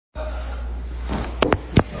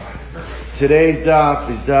Today's daf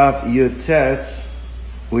is daf Yotes.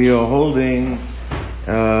 We are holding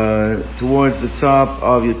towards the top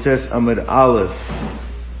of Yotes Amud Aleph.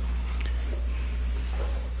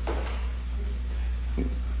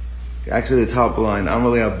 Actually, the top line,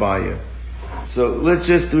 Amalei Abaya. So let's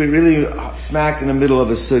just, we're really smack in the middle of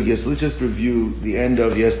a sugya, so let's just review the end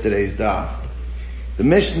of yesterday's daf. The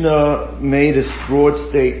Mishnah made a broad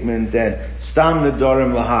statement that Stam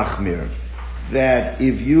Nedarim Lahachmir, that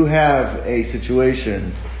if you have a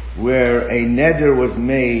situation where a neder was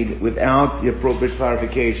made without the appropriate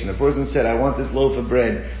clarification, a person said, I want this loaf of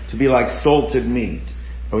bread to be like salted meat.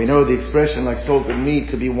 And we know the expression like salted meat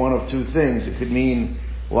could be one of two things. It could mean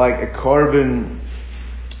like a carbon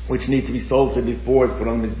which needs to be salted before it's put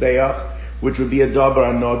on mizbeach, which would be a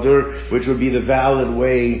dabar neder, which would be the valid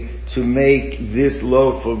way to make this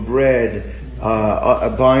loaf of bread a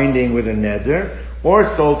binding with a neder. Or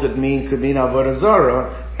salted meat could mean avodah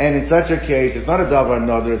zarah, and in such a case, it's not a davar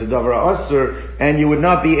neder, it's a davar asur, and you would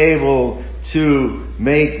not be able to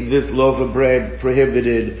make this loaf of bread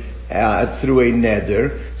prohibited through a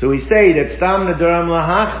neder. So we say that stam nedarim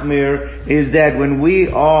lahachmir is that when we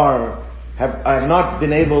have not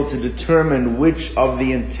been able to determine which of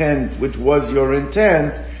the intent, which was your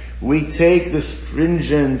intent, we take the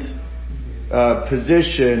stringent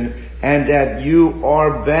position, and that you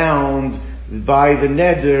are bound by the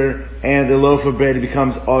neder, and the loaf of bread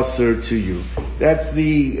becomes asur to you. That's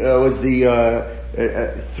was the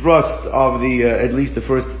thrust of at least the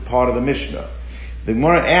first part of the Mishnah. The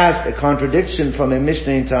Gemara asked a contradiction from a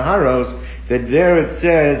Mishnah in Taharos, that there it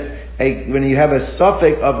says, when you have a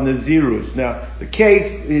suffix of Nazirus. Now, the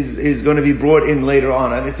case is going to be brought in later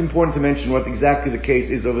on, and it's important to mention what exactly the case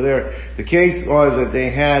is over there. The case was that they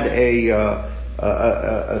had a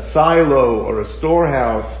silo or a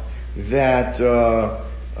storehouse that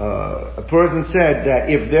a person said that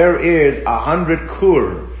if there is 100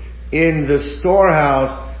 kur in the storehouse,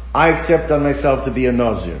 I accept on myself to be a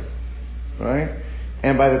nazir, right?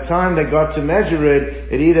 And by the time they got to measure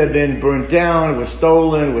it, it either had been burnt down, it was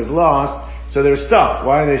stolen, it was lost, so they're stuck.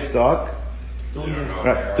 Why are they stuck?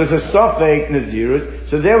 Right. So it's a safek nazirus.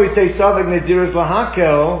 So there we say safek nazirus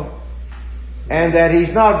lahakel, and that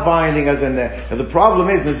he's not binding as a neder. The problem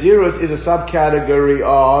is, Nazirus is a subcategory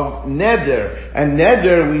of neder. And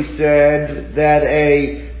neder, we said that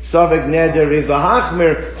a Safek neder is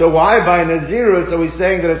lahachmir. So why by Nazirus are we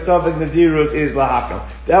saying that a Safek Nazirus is lahachmir?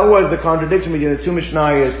 That was the contradiction between the two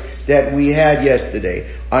Mishnayos that we had yesterday.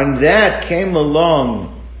 On that came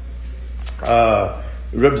along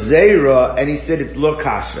Reb Zera, and he said it's lo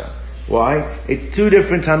kasha. Why? It's two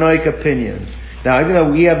different Tanoic opinions. Now, even though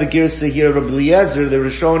we have the Girsa here of Rabbi Eliezer, the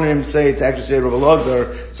Rishonim say it's actually say Rabbi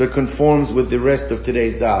Elazar, so it conforms with the rest of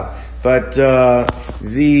today's daf. But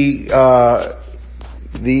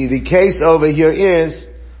the case over here is,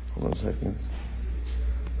 hold on a second,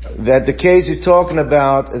 that the case is talking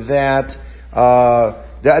about that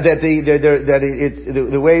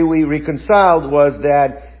the way we reconciled was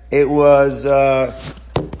that it was.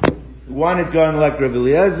 One is going like Rabbi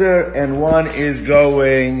Eliezer, and one is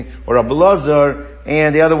going, or Rabbi Elazar,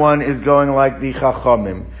 and the other one is going like the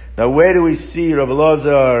Chachamim. Now where do we see Rabbi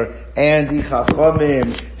Elazar and the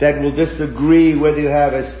Chachamim that will disagree whether you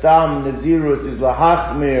have a Stam Nazirus is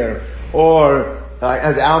Lahachmir, or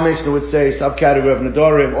as our Mishnah would say, subcategory of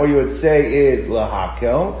Nedarim, or you would say is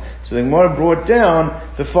Lahakel? So the Gemara brought down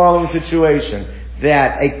the following situation,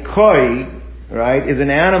 that a koi, right, is an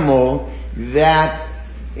animal that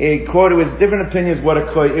according with different opinions what a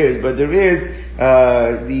koi is, but there is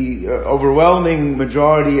the overwhelming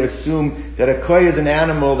majority assume that a koi is an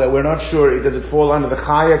animal that we're not sure, does it fall under the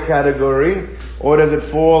chaya category or does it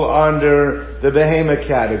fall under the behemoth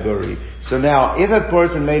category? So now, if a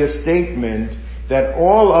person made a statement that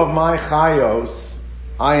all of my chayos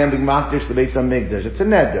I am being makdish to Beis Hamikdash, it's a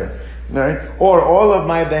neder, right? Or all of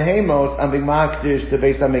my behemoths I'm being makdish to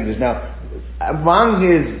Beis Hamikdash. Now, among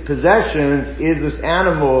his possessions is this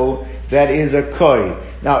animal that is a koi.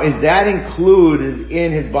 Now, is that included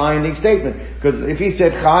in his binding statement? Because if he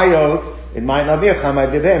said chayos, it might not be a chayos, it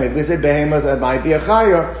might be a behemoth. If we said behemoth, it might be a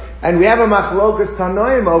chayos. And we have a machlokas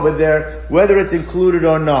tanoim over there, whether it's included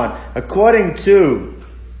or not. According to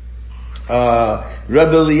Rabbi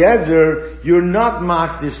Eliezer, you're not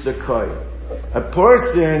makdish the koi. A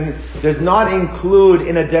person does not include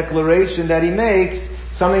in a declaration that he makes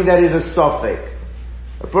something that is a suffix.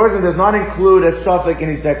 A person does not include a suffix in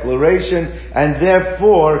his declaration, and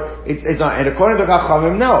therefore it's not. And according to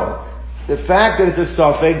Chachamim, no. The fact that it's a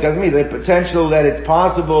suffix doesn't mean the potential that it's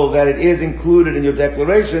possible that it is included in your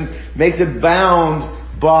declaration makes it bound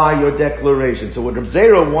by your declaration. So what Reb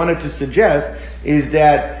Zera wanted to suggest is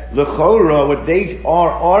that l'chora, what they are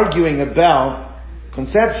arguing about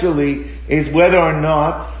conceptually is whether or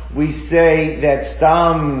not we say that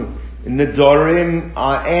stam Nedarim,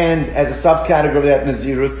 and as a subcategory of that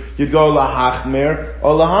Nazirus, you go lahachmir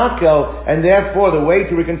or lahakel, and therefore the way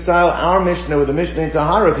to reconcile our Mishnah with the Mishnah in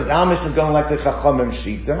Taharos is our Mishnah is going like the Chachamim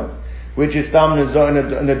Shita, which is Tam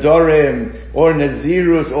Nedarim or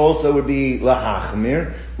Nazirus also would be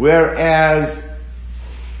lahachmir, whereas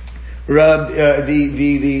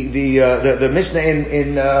the Mishnah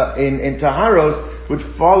in Taharos would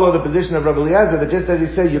follow the position of Rabbi Eliezer that just as he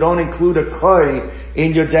said, you don't include a koi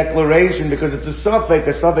in your declaration because it's a suffix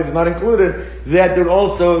is not included, that would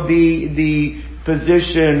also be the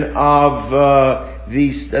position of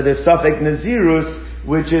the suffix nazirus,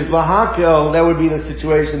 which is lahakel. That would be the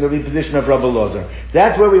situation, that would be the position of Rabbi Eliezer.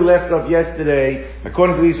 That's where we left off yesterday,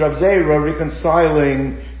 according to these Rav Zera,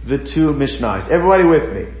 reconciling the two Mishnahs. Everybody with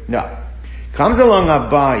me? Now, comes along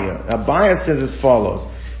Abaya. Abaya says as follows.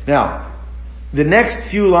 Now, the next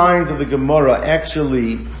few lines of the Gemara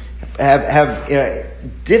actually have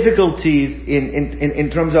difficulties in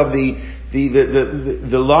terms of the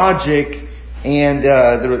logic and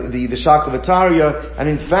the Shaklavataria, and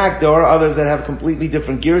in fact there are others that have completely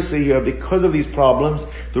different girsa here because of these problems.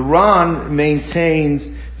 The Ran maintains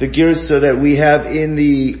the girsa that we have in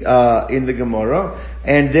the Gemara,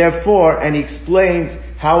 and therefore, and he explains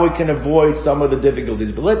how we can avoid some of the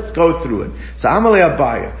difficulties. But let's go through it. So Amalei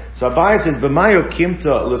Abaya. So Abaya says, B'mayo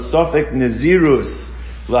kimta l'sofek nazirus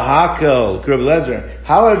lahakel Rabbi Eliezer.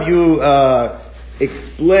 How have you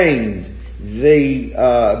explained the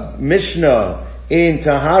Mishnah in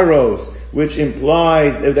Taharos, which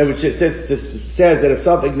implies which says that a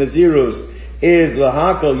sofek nazirus is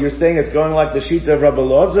lahakel? You're saying it's going like the shita of Rabbi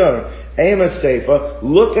Eliezer. Ema Seifa.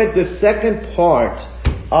 Look at the second part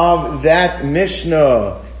of that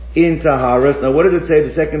Mishnah in Taharos. Now what does it say,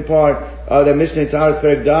 the second part of that Mishnah in Taharos,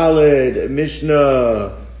 Perek Daled,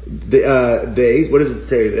 Mishnah Beis, what does it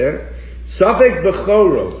say there? Safek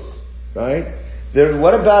Bechoros, right?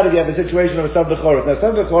 What about if you have a situation of a Safek Bechoros? Now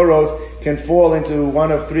Safek Bechoros can fall into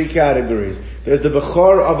one of three categories. There's the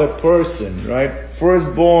Bechor of a person, right?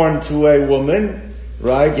 Firstborn to a woman,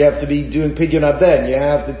 right? You have to be doing Pidyon Aben. You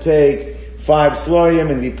have to take 5 sloyim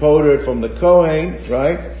and be potered from the Kohen,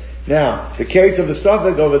 right? Now, the case of the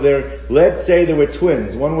Suffolk over there, let's say there were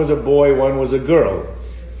twins. One was a boy, one was a girl.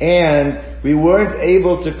 And we weren't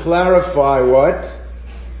able to clarify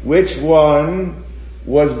which one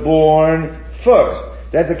was born first.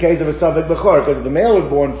 That's the case of a Suffolk Bechor, because if the male was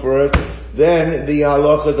born first, then the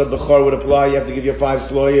halachas of Bechor would apply. You have to give your 5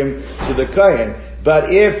 sloyim to the Kohen. But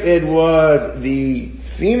if it was the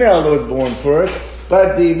female that was born first,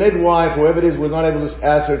 but the midwife, whoever it is, was not able to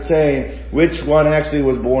ascertain which one actually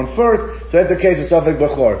was born first, so that's the case of Safek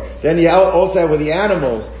Bechor. Then you also have with the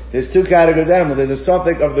animals, there's 2 categories of animals. There's a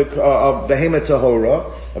Safek of Behema Tahora.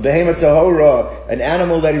 A Behema Tahora, an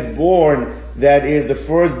animal that is born, that is the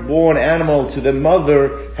firstborn animal to the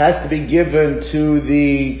mother, has to be given to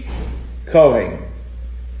the Kohen.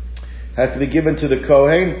 Has to be given to the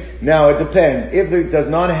Kohen. Now it depends. If it does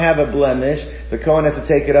not have a blemish, the Kohen has to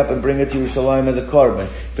take it up and bring it to Yerushalayim as a korban.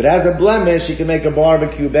 If it has a blemish, he can make a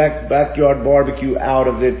barbecue, backyard barbecue out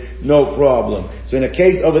of it, no problem. So in a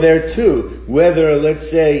case over there too, whether,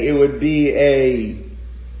 let's say, it would be a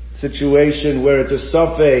situation where it's a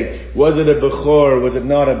safek, was it a bechor, was it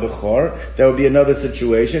not a bechor, that would be another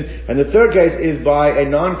situation. And the third case is by a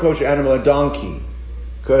non-kosher animal, a donkey.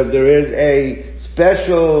 Because there is a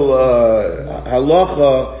special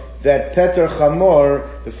halacha that Peter Chamor,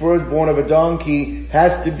 the firstborn of a donkey,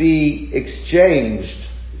 has to be exchanged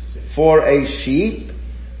for a sheep,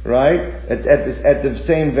 right? At the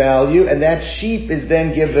same value, and that sheep is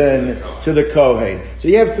then given to the Kohen. So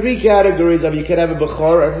you have 3 categories of, you can have a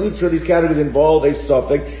Bechor, and each of these categories involve a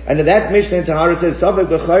Suffolk, and that Mishnah in Tahara says Suffolk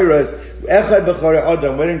Bechoros, Echad Bechor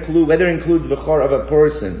Adam, whether it includes Bechor of a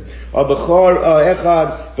person, or Bechor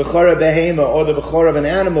Echad Bechor Behema, or the Bechor of an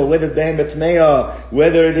animal, whether it's Behema Tmeya,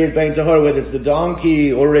 whether it is Bein Tahor, whether it's the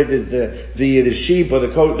donkey, or it is the sheep, or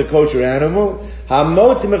the kosher animal.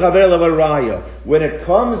 When it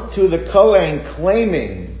comes to the Kohen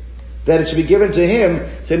claiming that it should be given to him,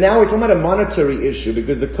 so now we're talking about a monetary issue,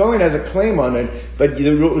 because the Kohen has a claim on it, but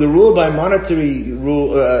the rule by monetary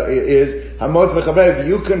rule is, if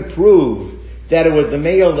you can prove that it was the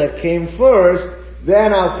male that came first,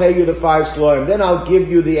 then I'll pay you the 5 sloim, then I'll give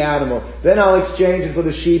you the animal, then I'll exchange it for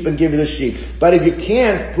the sheep and give you the sheep. But if you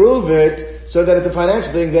can't prove it, so that it's a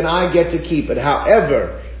financial thing, then I get to keep it.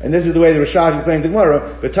 However, and this is the way the Rashash explains the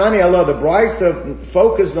Gemara, but Tani Allah, the Brisa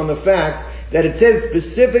focused on the fact that it says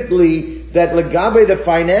specifically that legabe, the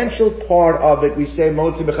financial part of it, we say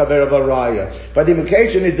motzi b'chaver v'raya. But the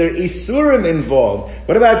implication is there isurim involved.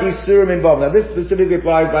 What about the isurim involved? Now this specifically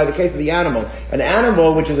applies by the case of the animal. An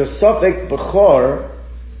animal which is a suffix b'chor,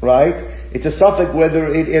 right? It's a suffix whether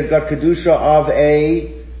it has got kedusha of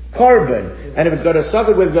a carbon. And if it's got a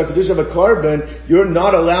suffix with the kedusha of a carbon, you're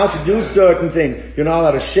not allowed to do certain things. You're not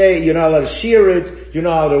allowed to shave, you're not allowed to shear it, you're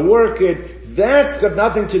not allowed to work it. That's got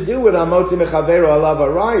nothing to do with amotzi mechaveru alav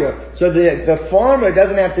araya. So the farmer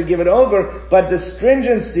doesn't have to give it over, but the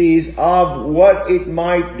stringencies of what it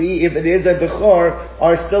might be, if it is a bechor,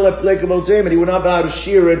 are still applicable to him, and he would not be allowed to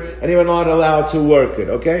shear it, and he would not allowed to work it,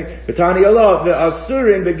 okay? B'tani Allah, the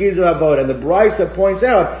asurin begizel avod, and the Brisa points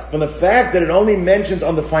out, from the fact that it only mentions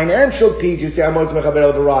on the financial piece, you say amotzi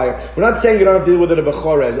mechaveru alav araya. We're not saying you don't have to deal with it a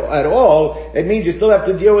bechor at all. It means you still have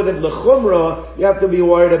to deal with it l'chumra, you have to be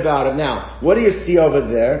worried about it. Now, what do you see over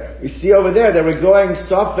there? You see over there that we're going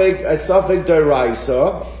suffix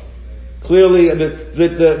d'oraisa. Clearly,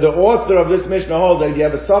 the author of this Mishnah holds that if you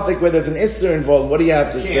have a suffix where there's an isser involved, what do you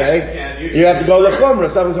have to say? You have to go l'chumra.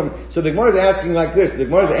 So the Gemara is asking like this. The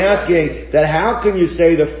Gemara is asking that how can you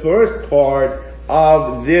say the first part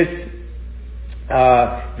of this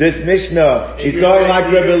Mishnah is going like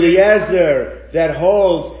Rabbi Eliezer that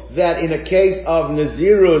holds that in a case of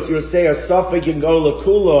Nazirus, you'll say a suffix, you can go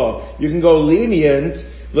l'kula, you can go lenient.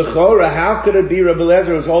 L'chora, how could it be Rabbi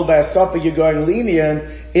Eliezer who's held by a suffix, you're going lenient,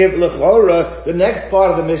 if l'chora, the next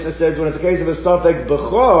part of the Mishnah says when it's a case of a suffix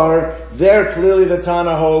bechor, there clearly the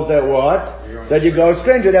Tana holds that what? That you go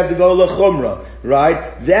stringent, you have to go l'chumra,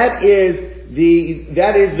 right? That is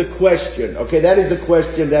the question, okay? That is the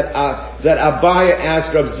question that Abaya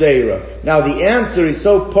asked Rav Zera. Now the answer is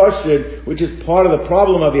so pashut, which is part of the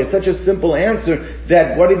problem of it. It's such a simple answer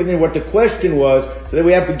that what the question was, so that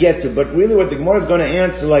we have to get to. But really what the Gemara is going to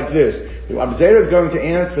answer like this. Rav Zera is going to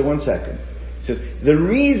answer, one second. He says, the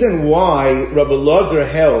reason why Rabbi Eliezer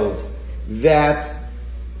held that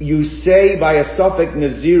you say by a suffix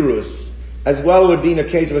nazirus, as well would be in a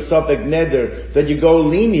case of a suffix neder, that you go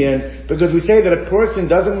lenient, because we say that a person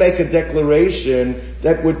doesn't make a declaration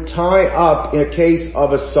that would tie up in a case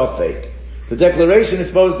of a suffix. The declaration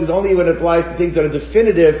is only when it applies to things that are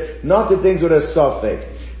definitive, not to things with a suffix.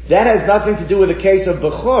 That has nothing to do with the case of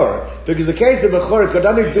Bechor, because the case of Bechor has got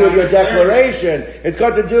nothing to do with your declaration. It's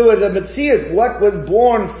got to do with the Metzias, what was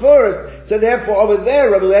born first. So therefore, over there,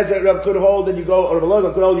 Rabbi Eliezer could hold that you go, or Rabbi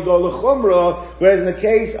Eliezer could hold you go l'chumra, whereas in the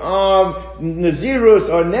case of Nazirus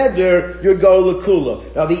or Neder, you'd go l'kula.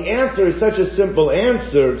 Now the answer is such a simple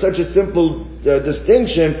answer, such a simple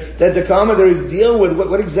distinction, that the commentaries deal with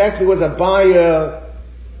what exactly was Abaya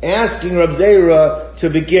asking Rav Zera to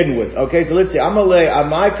begin with. Okay, so let's see. Why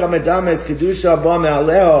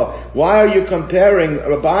are you comparing,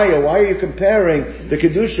 Rabbi, why are you comparing the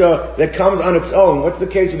Kedusha that comes on its own? What's the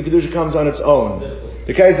case when the Kedusha comes on its own?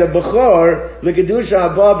 The case of Bechor, the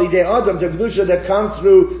Kedusha above the Adam, the Kedusha that comes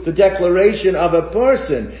through the declaration of a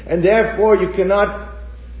person. And therefore you cannot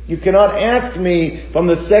ask me from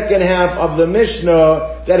the second half of the Mishnah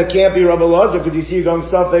that it can't be Rabbi Eliezer, because you see you're going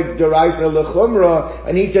suffix deraisa l'chumra,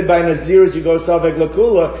 and he said by Nazirus you go suffix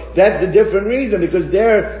l'kula. That's the different reason, because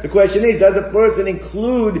there the question is, does a person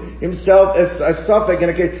include himself as a suffix in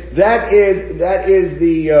a case? That's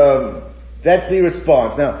the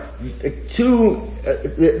response. Now,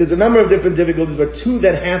 there's a number of different difficulties, but two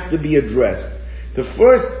that have to be addressed. The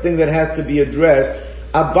first thing that has to be addressed,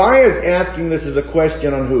 Abaya is asking this as a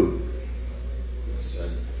question on who?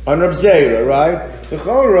 On Rav Zera, right? So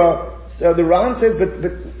the Ran says, but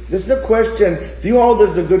this is a question, if you hold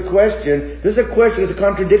this is a good question, this is a question, it's a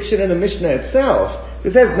contradiction in the Mishnah itself.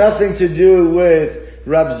 This has nothing to do with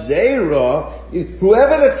Rav Zera.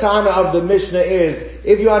 Whoever the Tana of the Mishnah is,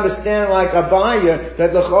 if you understand like Abaya,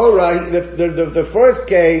 that the first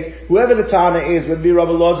case, whoever the Tana is, would be Rav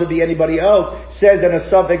Eliezer, be anybody else, says that a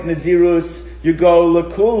suffix Nazirus, you go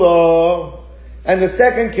l'kula. And the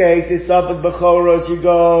second case is suffix b'choros, you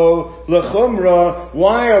go l'chumra.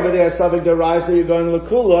 Why over there suffix deraisa, you're going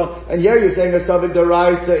l'kula, and here you're saying a suffix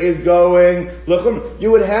deraisa is going l'chumra. You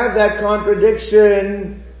would have that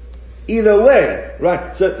contradiction either way,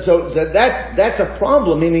 right? So that's a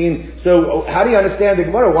problem. Meaning, so how do you understand the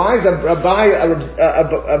Gemara? Why is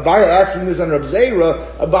Abaya asking this on Rav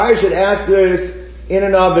Zera? Abaya should ask this in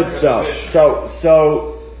and of itself.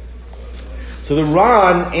 So the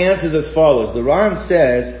Ran answers as follows. The Ran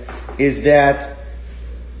says is that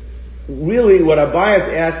really what Abaya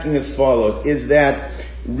is asking as follows is that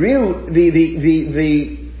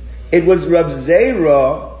it was Rav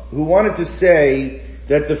Zera who wanted to say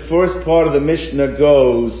that the first part of the Mishnah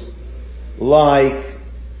goes like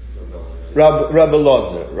Rabbi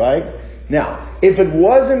Lozer, right? Now, if it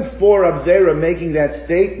wasn't for Rab Zera making that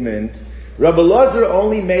statement, Rabbi Lozer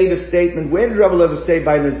only made a statement. Where did Rabbi Lozer say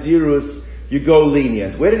by Nazirus you go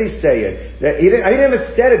lenient? Where did he say it? He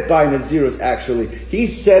never said it by Nazirus, actually. He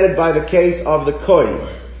said it by the case of the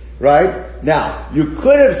Koi. Right? Now, you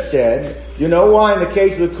could have said, you know why in the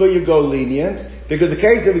case of the Koi you go lenient? Because the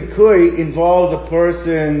case of the Koi involves a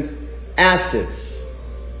person's assets.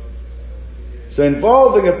 So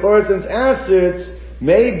involving a person's assets,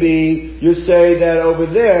 maybe you say that over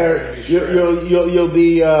there you'll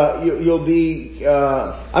be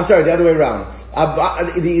I'm sorry, the other way around.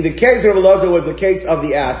 The case of Rabbi Lozer was the case of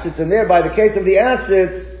the assets, and thereby the case of the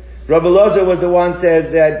assets, Rabbi Lozer was the one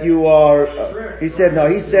says that you are. He said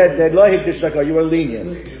that you are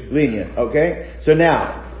lenient. Okay. So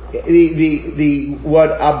now what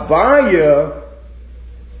Abaya.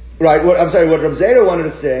 Right, what Rab Zera wanted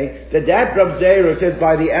to say, that Rab Zera says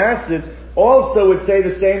by the assets, also would say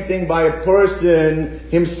the same thing by a person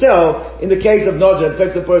himself. In the case of Nazir, it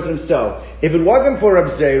affects the person himself. If it wasn't for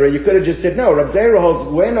Rab Zera, you could have just said, no, Rab Zera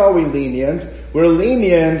holds, when are we lenient? We're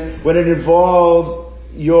lenient when it involves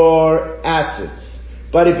your assets.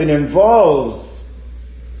 But if it involves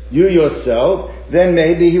you yourself, then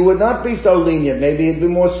maybe he would not be so lenient. Maybe he'd be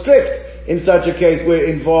more strict in such a case where it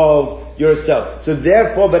involves yourself. So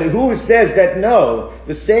therefore, but who says that no,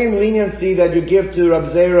 the same leniency that you give to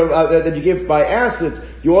Rab Zera, that you give by assets,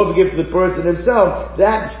 you also give to the person himself,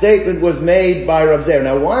 that statement was made by Rab Zera.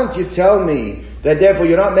 Now once you tell me that therefore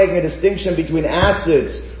you're not making a distinction between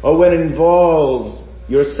assets or when it involves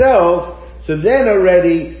yourself, so then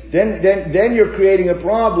already, then you're creating a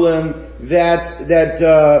problem that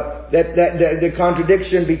the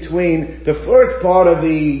contradiction between the first part of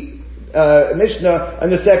the Mishnah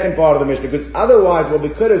and the second part of the Mishnah. Because otherwise what we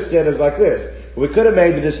could have said is like this. We could have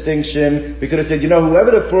made the distinction, we could have said,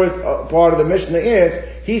 whoever the first part of the Mishnah is,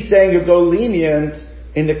 he's saying you go lenient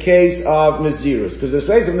in the case of Nazirus. Because the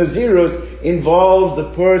case of Nazirus involves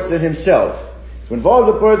the person himself. To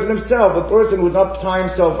involve the person himself, the person would not tie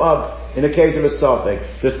himself up in the case of a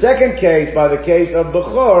Safek. The second case, by the case of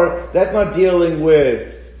Bechor, that's not dealing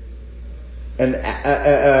with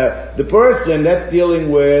the person, that's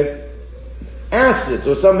dealing with assets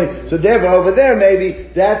or something. So therefore over there maybe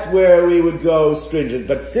that's where we would go stringent.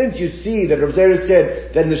 But since you see that Rabbi Zera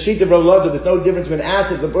said that in the sheet of Rabbi Lozer there's no difference between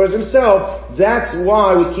assets and the person himself, that's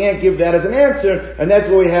why we can't give that as an answer, and that's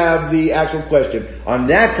where we have the actual question. On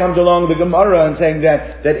that comes along the Gemara and saying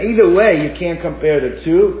that either way you can't compare the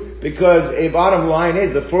two, because a bottom line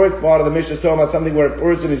is the first part of the Mishnah is talking about something where a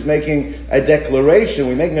person is making a declaration.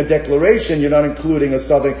 When making a declaration, you're not including a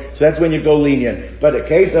something, so that's when you go lenient. But the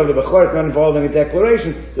case of the Bechor is not involving a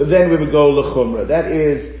declaration, so then we would go lechumra. That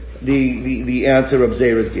is the answer Rab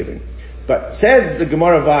Zera is giving. But says the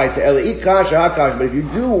Gemara Vai to Eli Kash Hakash, but if you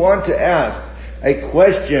do want to ask a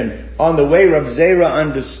question on the way Rab Zera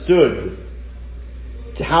understood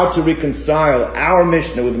how to reconcile our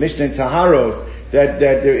Mishnah with the Mishnah in Taharos, that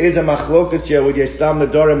there is a machlokas here with Yestam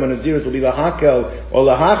Nedarim and Nazirus will be lahakel or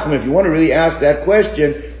lahachim. If you want to really ask that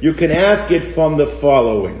question, you can ask it from the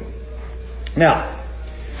following. Now,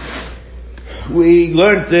 we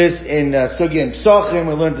learned this in Sugya in Psochim,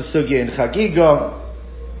 we learned the Sugya in Chagiga.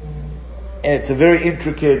 It's a very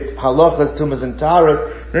intricate halachas, tumas, and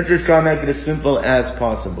taharas. Let's just try to make it as simple as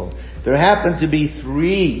possible. There happen to be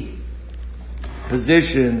 3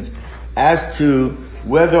 positions as to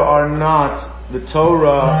whether or not the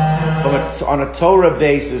Torah, on a Torah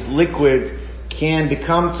basis, liquids can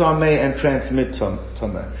become Tameh and transmit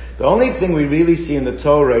Tameh. The only thing we really see in the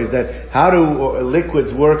Torah is that how do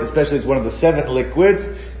liquids work, especially as one of the 7 liquids,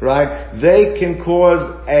 right? They can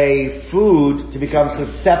cause a food to become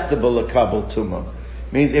susceptible to Kabul Tumah.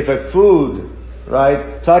 Means if a food,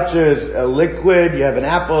 right, touches a liquid, you have an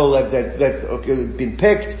apple that's been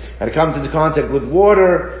picked, and it comes into contact with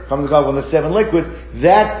water, comes into contact with the 7 liquids,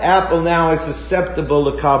 that apple now is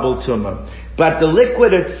susceptible to Kabul Tumah. But the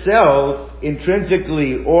liquid itself,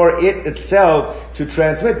 intrinsically, or it itself, to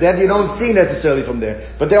transmit, that you don't see necessarily from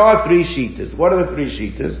there. But there are 3 shitas. What are the 3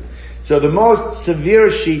 shitas? So the most severe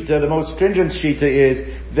shita, the most stringent shita is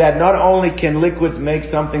that not only can liquids make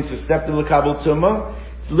something susceptible to Kabul Tumah,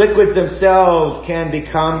 liquids themselves can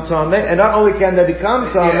become Tameh, and not only can they become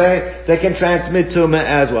Tameh, they can transmit Tumah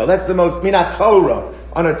as well. That's the most Minat Torah,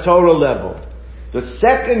 on a Torah level. The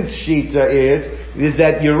second shita is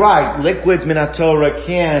that you're right, liquids Minat Torah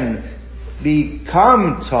can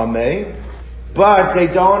become Tameh, but they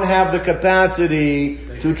don't have the capacity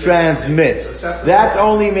to transmit. That's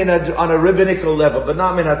only on a rabbinical level, but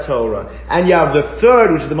not min Torah. And you have the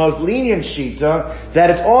third, which is the most lenient shita, that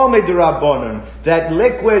it's all midrabanan, that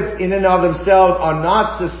liquids in and of themselves are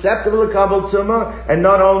not susceptible to kabul tumah, and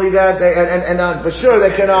not only that, for sure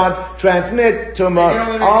they cannot transmit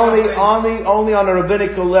tumah. Only on a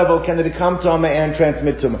rabbinical level can they become tumah and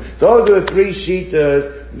transmit tumah. Those are the three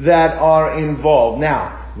shitas that are involved.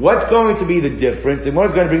 Now, what's going to be the difference? The Gemara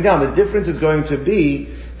is going to bring down. The difference is going to be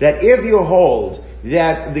that if you hold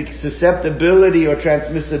that the susceptibility or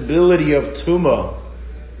transmissibility of tumah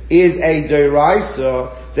is a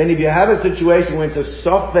deraisa, then if you have a situation where it's a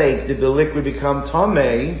safek, did the liquid become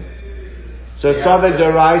tameh? So safek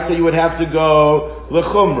deraisa, you would have to go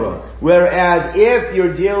lechumra. Whereas if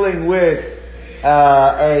you're dealing with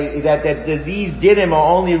that these dinim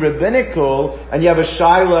are only rabbinical, and you have a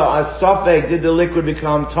shaila, a safek, did the liquid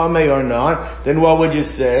become tameh or not, then what would you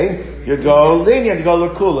say? You go lenient, you go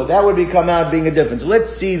lakula. That would come out being a difference.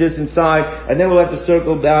 Let's see this inside, and then we'll have to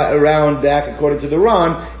circle back according to the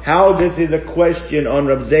Ran, how this is a question on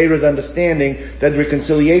Rab Zera's understanding that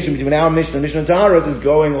reconciliation between our Mishnah and Mishnah Taharos is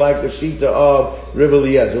going like the shita of Rabbi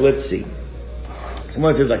Eliezer. Let's see.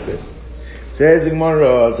 Someone says like this. Says the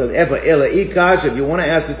Gemara, if you want to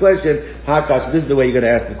ask a question, hakash, this is the way you're going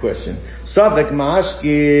to ask the question. Safek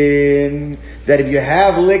mashkin, that if you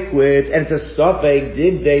have liquids and it's a safek,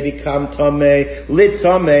 did they become tameh, lit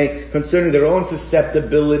tameh, concerning their own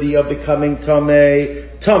susceptibility of becoming tameh.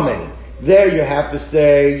 There you have to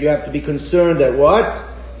say, you have to be concerned that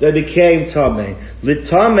what? They became tameh. Lit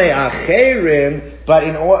tameh acherim, but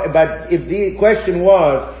if the question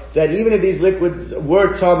was, that even if these liquids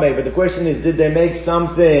were tameh, but the question is, did they make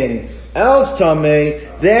something else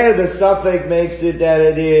tameh? There the safek makes it that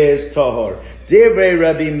it is tahor. Divrei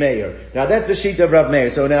Rabbi Meir. Now that's the shita of Rabbi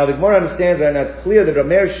Meir. So now the Gemara understands that, and it's clear that Rabbi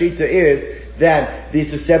Meir's shita is that the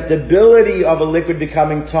susceptibility of a liquid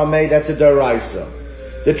becoming tameh, that's a daraisa.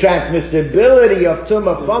 The transmissibility of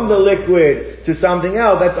tumah from the liquid to something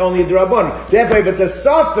else, that's only a drabon. Therefore, if it's a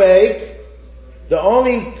safek, the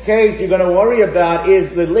only case you're going to worry about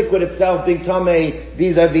is the liquid itself being tameh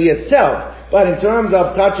vis-a-vis itself. But in terms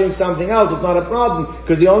of touching something else, it's not a problem,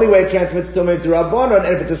 because the only way it transmits tameh is to Rabbanon,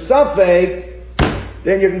 and if it's a safek,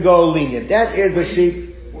 then you can go lenient. That is the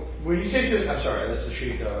sheet. When you say, I'm sorry, that's the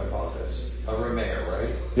sheet, I apologize. A Rameir,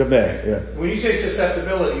 right? Rameir, yeah. When you say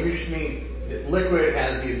susceptibility, you just mean that liquid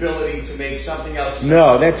has the ability to make something else.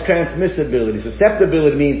 No, that's transmissibility.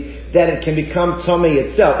 Susceptibility means that it can become tameh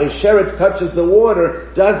itself. If sheretz touches the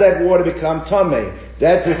water, does that water become tameh?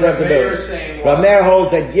 That's susceptibility. Rameir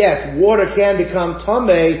holds that yes, water can become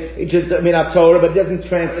tameh, it just, not Torah, but it doesn't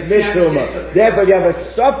transmit tumah. Therefore, you have a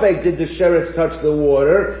safek, did the sheretz touch the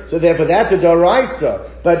water? So therefore, that's a daraisa.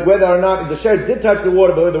 But whether or not the sheretz did touch the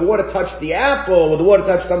water, but whether the water touched the apple, or the water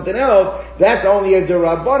touched something else, that's only a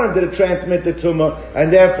derabbanan, did it transmit the tumah, and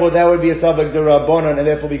therefore that would be a safek derabbanan, and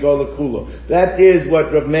therefore we go l'kula. That is what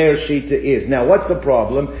Rav Meir's shita is. Now, what's the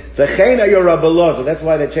problem? V'cheina your Rabbi Elazar. That's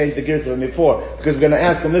why they changed the girsa before, because we're going to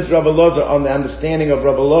ask from this Rabbi Elazar on the understanding of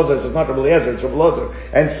Rabbi Elazar. So it's not Rabbi Eliezer, it's Rabbi Elazar.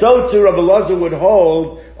 And so too Rabbi Elazar would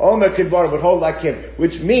hold, Omer Kidbar would hold like him.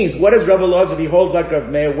 Which means, what does Rabbi Elazar, if he holds like Rav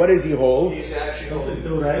Meir, what does he hold? He's actually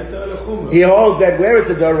he holds that where it's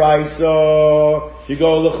a daraisa, you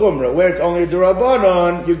go l'chumra. Where it's only a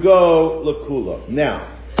darabanan, you go l'kula. Now,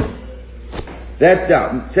 that's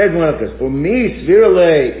down. It says like this. For me,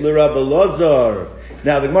 svirale l'Rabbi Elazar.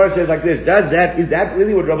 Now the Gemara says like this. Is that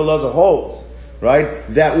really what Rabbi Elazar holds? Right?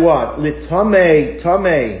 That what? Tameh,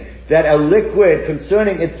 that a liquid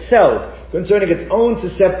concerning itself, concerning its own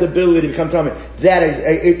susceptibility to become tameh, that is,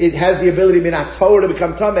 it has the ability to be not Torah to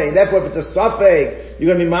become tameh. And therefore, if it's a safek, you're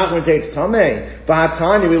going to be machmir and say it's tameh.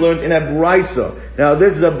 B'hatanya, we learned in a brisa. Now,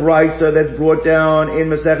 this is a brisa that's brought down in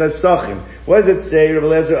Masechet Psachim. What does it say? Rabbi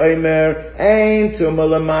Eliezer Omer, Ein tumah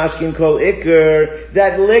lamashkin kol ikar,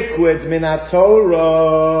 that liquids minat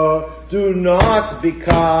Torah do not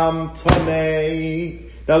become tameh.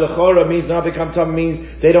 Now the chora means not become tumah,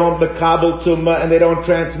 means they don't bekabel tumah and they don't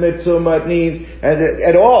transmit tumah. It means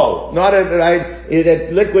at all, not right.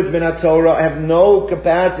 That liquids minat Torah have no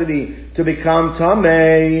capacity to become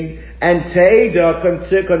tameh. And Teda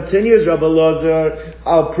continues, Rabbi Elazar,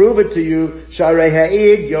 I'll prove it to you. Sharei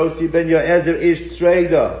ha'id Yosi ben Yoezer ish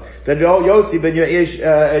Treda. That Yosi ben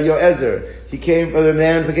Yoezer. He came from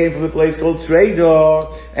a place called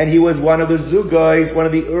Treda, and he was one of the Zugais, one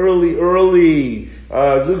of the early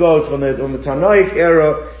Zugos from the Tanoic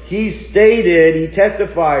era. He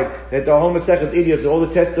testified that the whole Masechet Idiots, all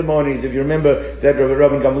the testimonies, if you remember that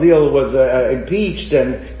Rabbi Gamliel was impeached,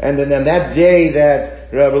 and then that day that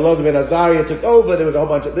Rabbi Elazar ben Azariah took over. There was a whole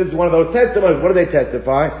bunch of, this is one of those testimonies. What do they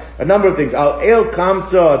testify? A number of things. Al el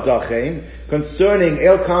kamtza dachein, concerning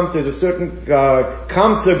el kamtza is a certain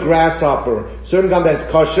kamtza grasshopper, certain kamtza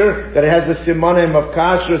that's kosher, that it has the simanim of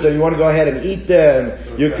kasher, so you want to go ahead and eat them,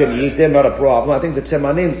 you can eat them, not a problem. I think the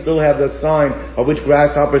simanim still have the sign of which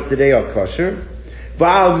grasshoppers today are kosher.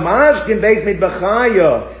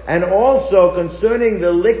 And also concerning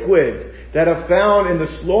the liquids that are found in the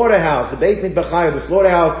slaughterhouse, the Beit Mitbachaya, the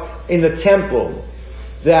slaughterhouse in the temple.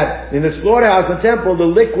 That in the slaughterhouse in the temple, the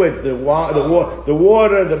liquids, the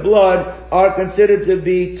water, the blood, are considered to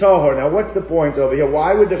be tahor. Now what's the point over here?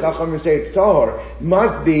 Why would the Chachamim say it's tahor?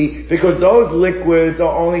 Must be because those liquids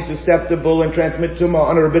are only susceptible and transmit tumah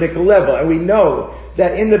on a rabbinical level. And we know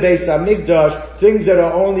that in the Beis HaMikdash, things that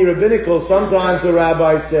are only rabbinical, sometimes the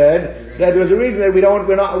rabbi said that there was a reason that we don't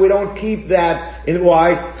keep that in.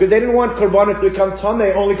 Why? Because they didn't want korbanos to become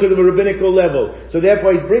tameh only because of a rabbinical level. So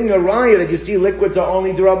therefore he's bringing a raya that you see liquids are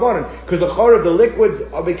only d'Rabbanan. Because the chor of the liquids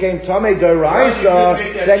became tameh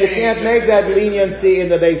d'Oraisa, then you can't make that leniency in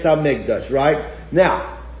the Beis HaMikdash, right?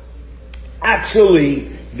 Now,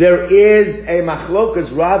 actually, there is a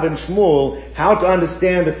machlokas Rav and Shmuel how to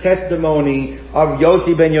understand the testimony of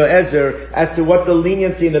Yossi ben Yoezer as to what the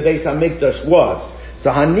leniency in the Beis HaMikdash was. So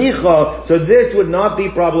this would not be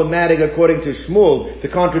problematic according to Shmuel. The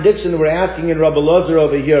contradiction that we're asking in Rabbi Elazar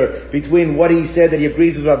over here between what he said that he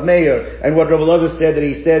agrees with Rav Meir and what Rabbi Elazar said that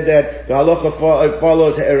he said that the halacha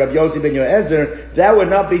follows Rabbi Yossi ben Yoezer, that would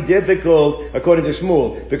not be difficult according to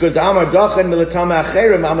Shmuel. Because the Amar Dachen Milatama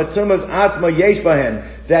Acherim Amatumas Atzma Yesh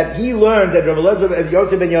Bahen, that he learned that Rabbi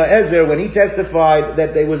Yossi ben Yoezer, when he testified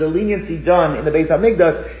that there was a leniency done in the Beis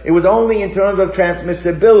HaMikdash, it was only in terms of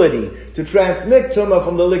transmissibility. To transmit tumah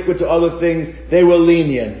from the liquid to other things, they were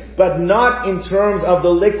lenient. But not in terms of the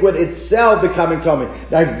liquid itself becoming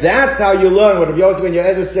tumah. Now if that's how you learn what Rabbi Yossi ben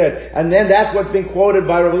Yoezer said, and then that's what's been quoted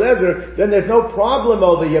by Rabbi Elazar, then there's no problem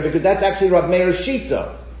over here, because that's actually Rav Meir's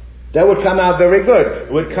shita. That would come out very good.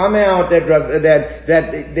 It would come out that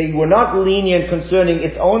they were not lenient concerning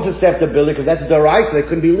its own susceptibility, because that's deraisa, they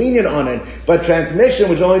couldn't be lenient on it. But transmission,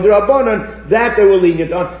 which is only d'Rabbanan, that they were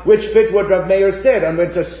lenient on, which fits what Rav Meir said. And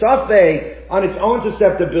when it's a safek on its own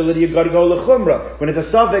susceptibility, you've got to go l'chumra. When it's a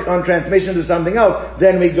safek on transmission to something else,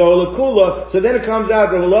 then we go l'kula. So then it comes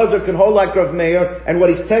out, Rav Elazar can hold like Rav Meir, and what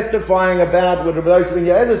he's testifying about, what Rabbi Yossi ben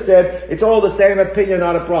Yoezer said, it's all the same opinion,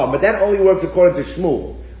 not a problem. But that only works according to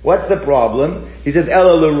Shmuel. What's the problem? He says,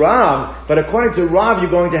 Ela l'Rav, but according to Rav, you're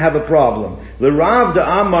going to have a problem. L'Rav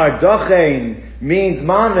da'amar dachein means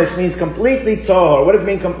mamish, means completely tahor. What does it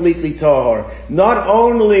mean completely tahor? Not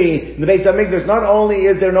only, in the Beis HaMikdash, not only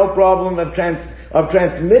is there no problem of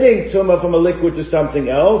transmitting tumah from a liquid to something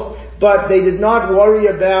else, but they did not worry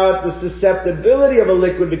about the susceptibility of a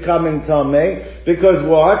liquid becoming tameh, because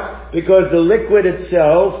what? Because the liquid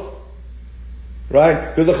itself, right?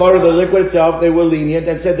 Because the chor of the liquid itself, they were lenient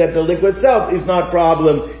and said that the liquid itself is not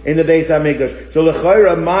problem in the Beis HaMikdash. So the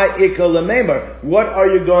chora ma ikal lememar. What are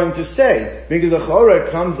you going to say? Because the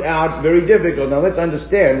chora comes out very difficult. Now let's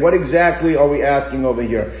understand, what exactly are we asking over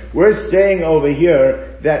here? We're saying over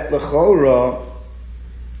here that the chora,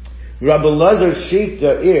 Rabbi Elazar's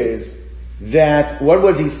shita is that, what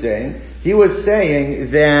was he saying? He was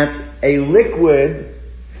saying that a liquid,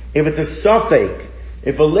 if it's a suffix,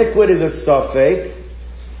 if a liquid is a suffix,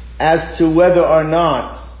 as to whether or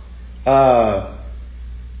not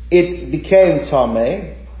it became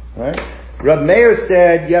tameh, right? Rab Meir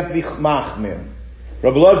said you have to be machmir.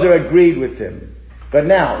 Rabbi Elazar agreed with him. But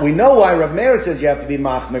now, we know why Rab Meir says you have to be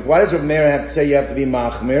machmir. Why does Rab Meir have to say you have to be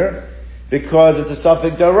machmir? Because it's a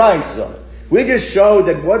suffix d'oraisa. We just showed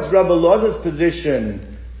that what's Rabbi Elazar's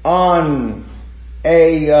position on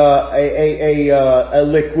a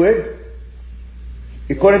liquid.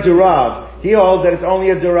 According to Rav, he holds that it's only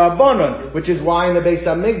a d'Rabbanan, which is why in the Beis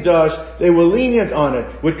HaMikdash they were lenient on it.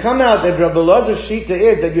 Would come out that Rabbi Elazar's shita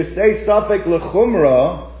is that you say safek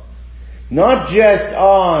l'chumra, not just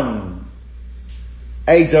on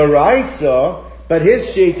a d'oraisa, but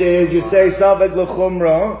his shita is you say safek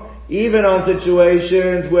l'chumra even on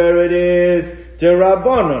situations where it is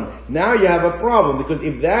d'Rabbanan. Now you have a problem, because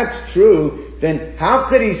if that's true, then how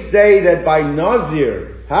could he say that by Nazir?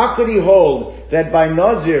 How could he hold that by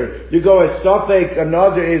Nazir, you go as Safek, a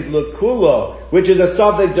Nazir is L'Kula, which is a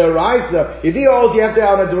Safek D'Oraisa. If he holds you have to,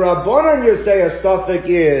 on a D'Rabbanan, you say a Safek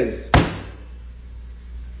is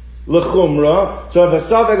L'Chumra. So if a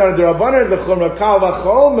Safek on a D'Rabbanan is L'Chumra, Kal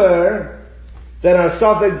V'Chomer, then on a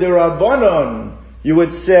Safek D'Rabbanan, you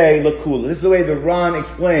would say L'Kula. This is the way the Ran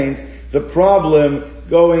explains the problem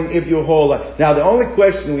going if you hold. Now the only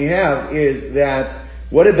question we have is that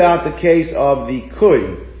What about the case of the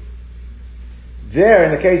Kui? There,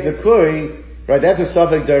 in the case of the Kui, right, that's a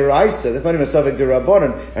suffix deraisa, that's not even a suffix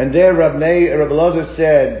derabbanan. And there Rabbi Elazar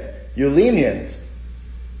said, you're lenient.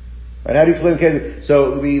 Right, how do you explain the case?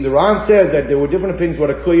 So the Ran says that there were different opinions what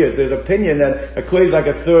a Kui is. There's opinion that a Kui is like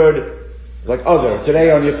a third, like other. Today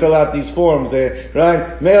on you fill out these forms,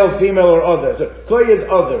 right? Male, female, or other. So Kui is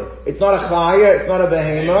other. It's not a Chaya, it's not a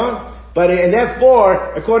Behema. And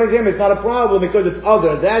therefore, according to him, it's not a problem because it's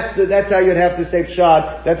other. That's how you'd have to say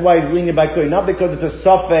Pshat. That's why he's lenient by Kui. Not because it's a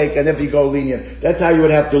suffix and if you go lenient. That's how you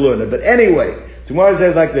would have to learn it. But anyway, so Gemara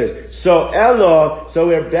says like this. So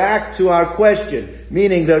we're back to our question.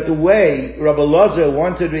 Meaning that the way Rabbi Elazar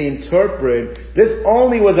wanted to interpret, this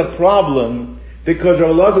only was a problem because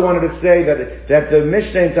Rabbi Elazar wanted to say that the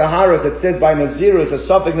Mishnah in Taharos that says by Nazirus, a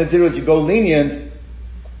suffix Nazirus, you go lenient,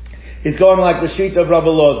 is going like the sheet of Rabbi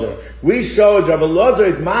Elazar. We showed Rabbi Elazar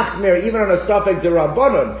is machmir even on a suffix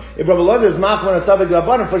derabbanan. If Rabbi Elazar is machmir on a suffix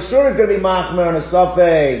derabbanan, for sure he's going to be machmir on a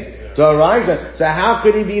suffix deraisa. So how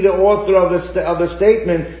could he be the author of the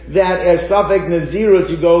statement that as suffix nazirus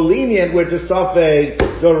you go lenient with the suffix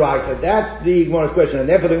deraisa? That's the Gemara's question, and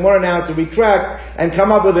therefore the Gemara now has to retract and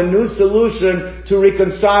come up with a new solution to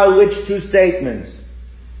reconcile which two statements?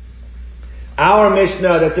 Our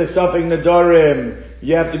Mishnah that says suffix nedarim,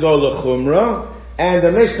 you have to go lechumra, and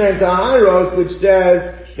the Mishnah in Taharos which says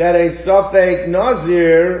that a suffix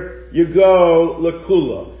nazir you go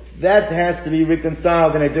lekula. That has to be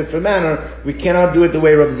reconciled in a different manner. We cannot do it the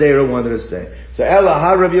way Rav Zera wanted to say. So Ella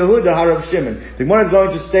ha Rav Yehuda ha Rav Shimon. The Gemara is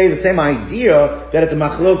going to say the same idea that it's a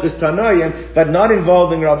machlokas tanoim, but not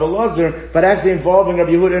involving Rav Elazar, but actually involving Rav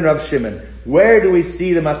Yehuda and Rav Shimon. Where do we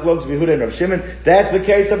see the machlokas of Yehuda and Rav Shimon? That's the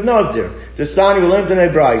case of Nazir. Tasani we learned in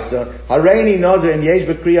Ebraisa. Hareini Nazir in Yesh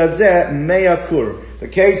B'Kriya Zeh Meya Kur. The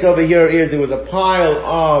case over here is there was a pile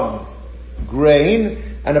of grain,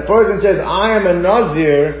 and a person says, I am a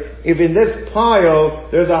Nazir if in this pile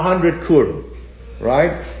there's 100 kur.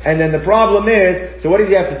 Right? And then the problem is, so what does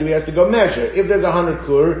he have to do? He has to go measure. If there's 100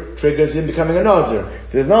 kur, triggers him becoming a Nazir.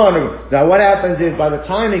 If there's no 100. Now what happens is, by the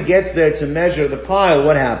time he gets there to measure the pile,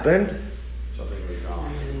 what happened?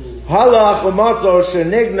 Halach l'matzo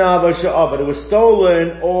shenignav or she'avad. It was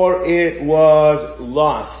stolen or it was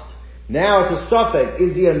lost. Now it's a suffix.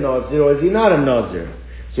 Is he a Nazir or is he not a Nazir?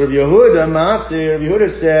 So Rav Yehuda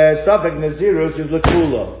says, suffix Nazirus is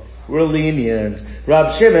lekula. We're lenient.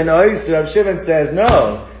 Rav Shimon says,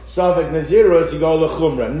 no. Suffix Nazirus, you go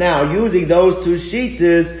lechumra. Now, using those two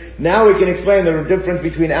shittas, now we can explain the difference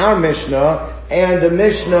between our Mishnah and the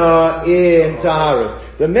Mishnah in Taharos.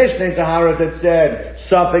 The Mishnah in Taharos that said,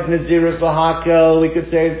 suffix Nazirus lahakel, we could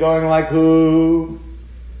say is going like who?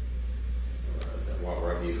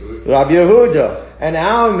 Rabbi Yehuda. And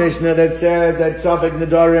our Mishnah that says that suffix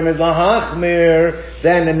nedarim is lahachmir,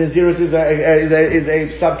 then the nazirus is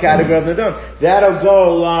a subcategory of nedarim. That'll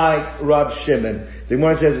go like Rav Shimon. The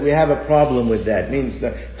Gemara says we have a problem with that. It means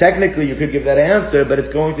technically you could give that answer, but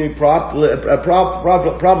it's going to be a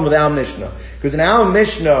problem with our Mishnah. Because in our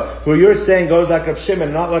Mishnah, who you're saying goes like Rav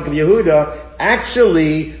Shimon, not like Rav Yehuda,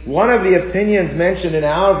 actually one of the opinions mentioned in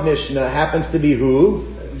our Mishnah happens to be who?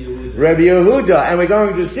 Rabbi Yehuda, and we're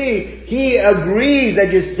going to see, he agrees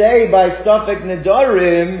that you say by suffix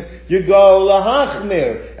nedarim, you go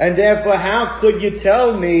lahachmir. And therefore, how could you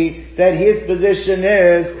tell me that his position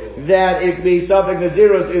is that it be suffix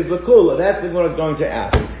nazirus is lakula? That's what Gemara is going to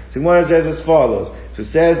ask. So Gemara says as follows. So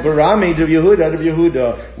it says, Barami to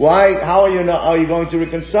Yehuda. Why, how are you going to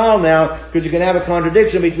reconcile now? Because you can have a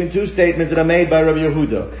contradiction between two statements that are made by Rabbi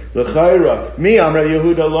Yehuda. L'chayra, mi am Rabbi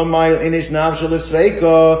Yehuda lo ma'il inish nafshe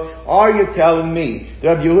l'sreika. Are you telling me that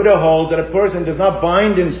Rabbi Yehuda holds that a person does not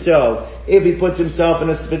bind himself if he puts himself in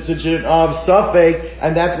a position of suffix,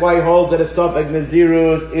 and that's why he holds that a suffix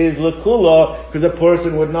nazirus is lekula, because a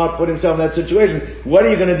person would not put himself in that situation. What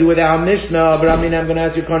are you going to do with our Mishnah? But I'm going to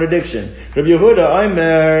ask you a contradiction. Rabbi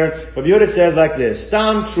Yehuda says like this,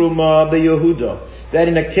 Stam Truma be Yehuda, that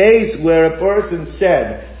in a case where a person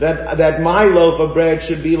said that my loaf of bread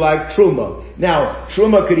should be like Truma. Now,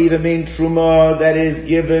 Truma could either mean Truma that is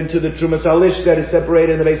given to the Truma Salishka that is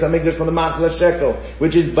separated in the Beis HaMikdash from the Matzah Shekel,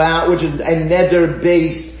 which is a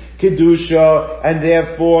neder-based kedusha, and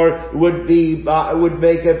therefore would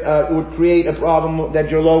create a problem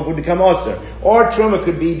that your loaf would become osir. Or Truma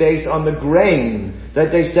could be based on the grain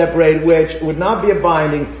that they separate, which would not be a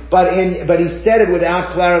binding, but he said it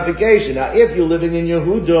without clarification. Now, if you're living in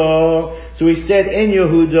Yehuda, so he said in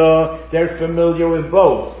Yehuda, they're familiar with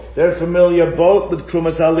both. They're familiar both with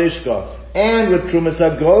Trumas Halishka and with Trumas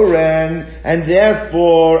HaGoren, and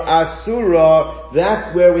therefore Asura,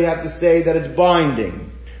 that's where we have to say that it's binding.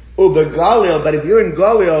 Galil, but if you're in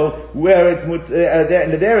Galil, where it's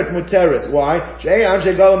there it's muteris. Why? Because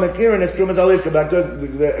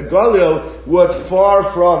the Galil was far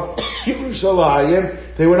from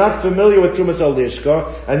Yerushalayim. They were not familiar with Trumas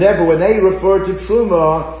Alishka, and therefore when they referred to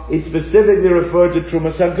Truma, it specifically referred to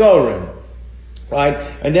Trumas Hagorim. Right?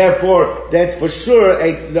 And therefore, that's for sure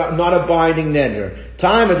not a binding neder.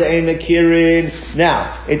 Time of the Ein Mekirin.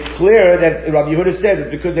 Now, it's clear that Rabbi Yehuda says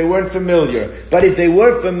it's because they weren't familiar. But if they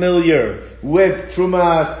were familiar with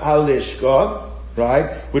Trumas Halishka,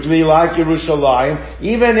 right, which would be like Yerushalayim,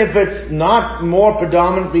 even if it's not more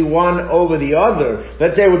predominantly one over the other,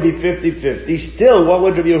 let's say it would be 50-50, still, what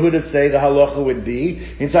would Rabbi Yehuda say the halacha would be?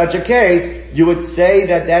 In such a case, you would say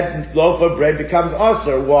that loaf of bread becomes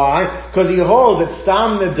aser. Why? Because he holds that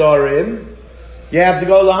Stam Nedarim, you have to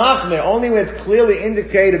go lahachmir, only when it's clearly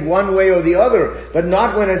indicated one way or the other, but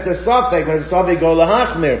not when it's a safek. When it's a safek, go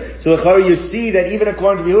lahachmir. So you see that even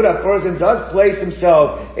according to Yehuda, a person does place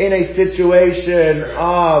himself in a situation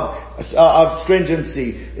of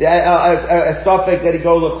stringency, a safek that he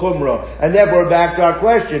go lechumra, and therefore back to our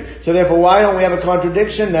question. So therefore, why don't we have a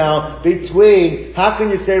contradiction now between how can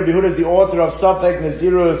you say Rabbi Yehuda is the author of safek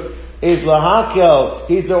nazirus is lahakel?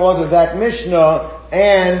 He's the author of that Mishnah.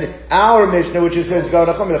 And our Mishnah, which says, you have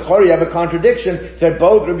a contradiction, that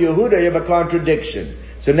both Rabbi Yehuda, you have a contradiction.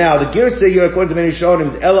 So now, the Girsa here, according to many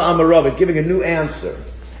Shonim, is Ela Amar Rav, is giving a new answer.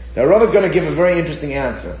 Now, Rav is going to give a very interesting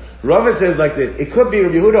answer. Rav says like this, it could be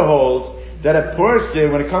Rabbi Yehuda holds that a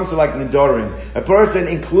person, when it comes to like Nedarim, a person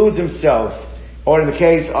includes himself, or in the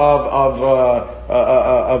case of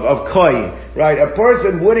Koi, right? A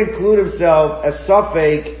person would include himself as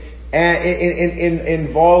Safek,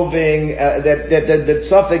 involving that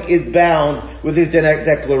suffix is bound with his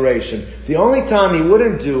declaration. The only time he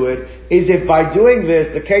wouldn't do it is if by doing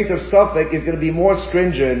this, the case of suffix is going to be more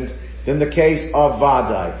stringent than the case of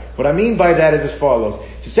vadai. What I mean by that is as follows: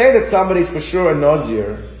 to say that somebody's for sure a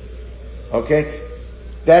nazir, okay,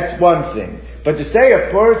 that's one thing. But to say a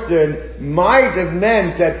person might have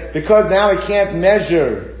meant that because now he can't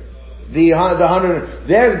measure the 100,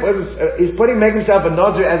 he's making himself a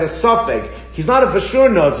nazir as a suffix. He's not a for sure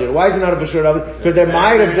nazir. Why is he not a for sure nazir? Because there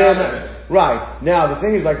might have been, right. Now, the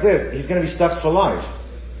thing is like this, he's going to be stuck for life.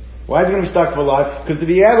 Why is he going to be stuck for life? Because to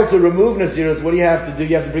be able to remove nazirus, what do? You have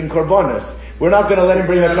to bring korbanos. We're not going to let him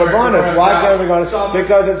bring the korbanos. Why can't we go?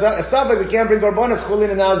 Because it's a suffix, we can't bring korbanos,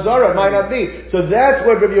 chulin and al-zara, it might not be. So that's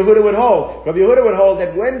what Rabbi Yehuda would hold. Rabbi Yehuda would hold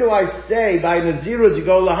that when do I say by nazirus you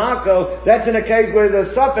go lahako, that's in a case where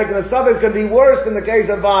the suffix, and the suffix can be worse than the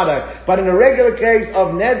case of vadai. But in a regular case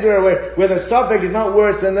of neder, where the suffix is not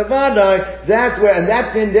worse than the vadai, that's where, and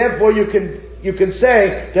that then therefore you can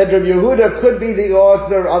say that Rabbi Yehuda could be the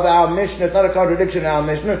author of our Mishnah. It's not a contradiction in our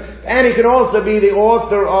Mishnah. And he could also be the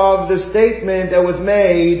author of the statement that was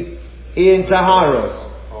made in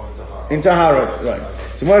Taharos. In Taharos, right.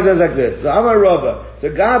 So Moshe says like this. So Amar Rava, so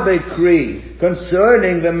Gabe Kri,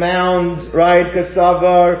 concerning the mound, right,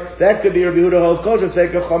 Kasavar, that could be Rabbi Yehuda holds kosher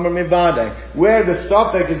seka chomer mivadai, where the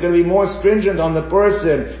suffix is going to be more stringent on the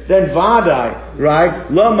person than vadai,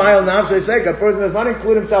 right? Lo mile nafshe seka, a person does not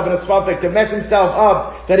include himself in a suffix to mess himself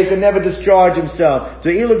up that he could never discharge himself. So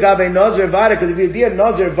ilu gabe nazir vadai, because if he'd be a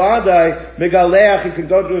nazir vadai, megaleach, he could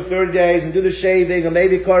go through 30 days and do the shaving, and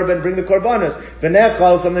maybe korban, bring the korbanos.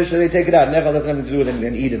 V'nechal, some they take it out. Nechal has nothing to do with it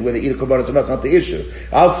and eat it, whether they eat a korbanos or not, it's not the issue.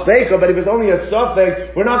 Al speika, but if it's only a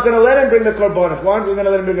suffix, we're not going to let him bring the korbanos. Why aren't we going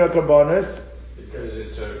to let him bring the korbanos? Because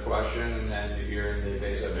it's a question, and then you're in the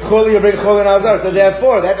face of it. You bring chol and azar. So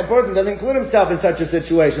therefore, that the person doesn't include himself in such a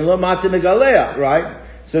situation. Lo mati megalea, right?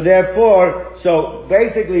 So therefore, so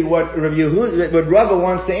basically, what Rabbi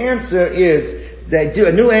wants to answer is that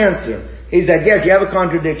a new answer is that yes, you have a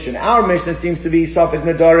contradiction. Our Mishnah seems to be suffix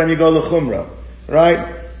nedarim, you go lechumra,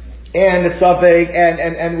 right? And the suffix,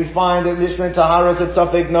 and we find that Mishman Taharas at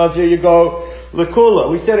suffix nazir, you go lekula.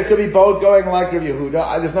 We said it could be both going like Rabbi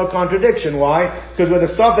Yehuda. There's no contradiction. Why? Because where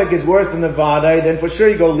the suffix is worse than the vadai, then for sure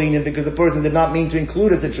you go lenient because the person did not mean to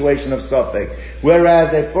include a situation of suffix.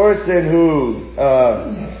 Whereas a person who,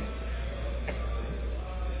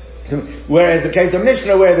 whereas the case of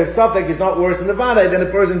Mishnah where the suffix is not worse than the vadai, then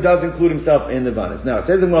the person does include himself in the vadai. Now it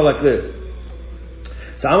says it more like this.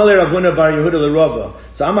 So Amalei Ravuna bar Yehuda l'Rava.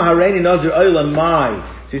 So Amahareini Nazir Olam Mai.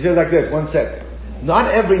 So he says like this. One second.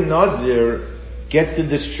 Not every Nazir gets to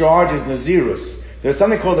discharge his Nazirus. There's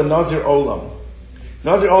something called a Nazir Olam.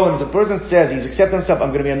 Nazir Olam is the person says he's accepted himself.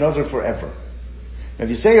 I'm going to be a Nazir forever. Now,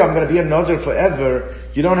 if you say I'm going to be a Nazir forever,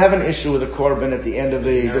 you don't have an issue with a korban at the end of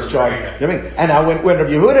the discharge. You know what I mean? And now when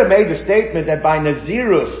Rabbi Yehuda made the statement that by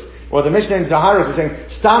Nazirus or the Mishnah in Zaharos is saying,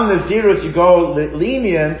 Stam Nazirus, you go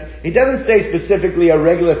lenient. It doesn't say specifically a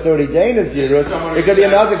regular 30-day Nazirus. It could be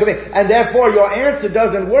another, and therefore your answer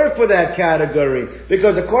doesn't work for that category.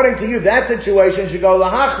 Because according to you, that situation should go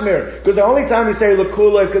lahachmir. Because the only time you say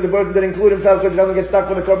lakula is because the person didn't include himself because he doesn't get stuck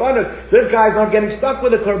with the korbanos. This guy's not getting stuck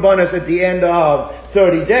with the korbanos at the end of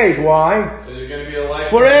 30 days. Why? So there's going to be a life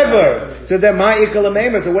forever. So then,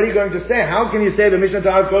 so what are you going to say? How can you say the Mishnah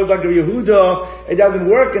Ta'aros goes like Rabbi Yehuda? It doesn't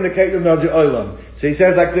work in the case of Nazir Olam. So he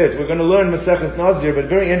says like this, we're going to learn Maseches Nazir, but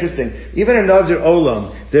very interesting. Even in Nazir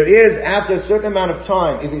Olam, there is, after a certain amount of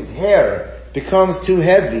time, if his hair becomes too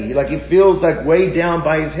heavy, like he feels like weighed down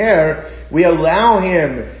by his hair, we allow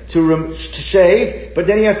him to shave, but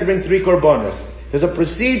then he has to bring 3 korbanos. There's a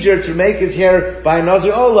procedure to make his hair by a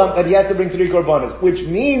Nazir Olam, but he has to bring 3 korbanos. Which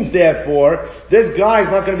means, therefore, this guy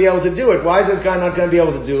is not going to be able to do it. Why is this guy not going to be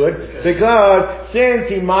able to do it? Because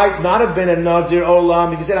since he might not have been a Nazir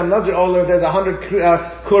Olam, if you said, I'm Nazir Olam, if there's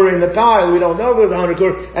 100 kur in the pile, we don't know if there's 100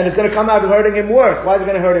 kur, and it's going to come out hurting him worse. Why is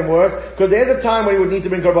it going to hurt him worse? Because there's a time when he would need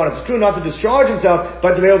to bring korbanos. It's true not to discharge himself,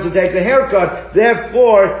 but to be able to take the haircut.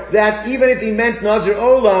 Therefore, that even if he meant Nazir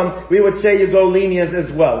Olam, we would say you go lenient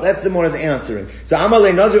as well. That's the more is answering. So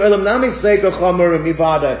Amalei Nazir Olam Nami Sveika Chomer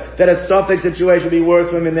Mivada, that a suffix situation would be worse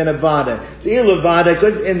for him than a Vada. The ilu Vada,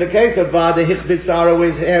 because in the case of Vada, Hichbitsara,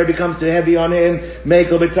 his hair becomes too heavy on him,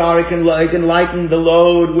 Mekel Bitar, he can lighten the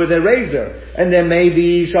load with a razor. And then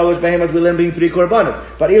maybe Shalosh Behemoth will end being 3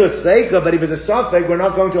 korbanos. But ilu Sveika, but if it's a suffix, we're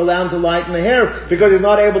not going to allow him to lighten the hair because he's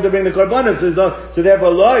not able to bring the korbanos.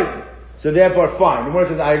 So therefore, fine. The Gemara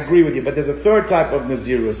says, I agree with you, but there's a third type of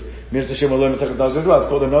Nazirus. Mirza Shem Elohim Second Nazir as well. It's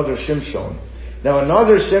called a Nazir Shimshon. Now a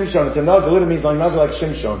Nazir Shimshon, it's a Nazir, literally means like Nazir like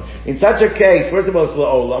Shimshon. In such a case, first of all, it's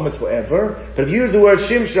la'olam, it's forever. But if you use the word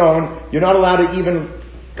Shimshon, you're not allowed to even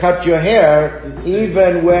cut your hair,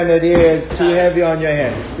 even when it is too heavy on your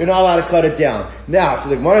head. You're not allowed to cut it down. Now, so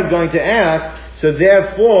the Gemara is going to ask, so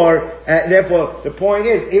therefore, the point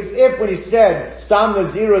is, if when he said Stam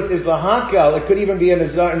Nazirus is lahakel, it could even be a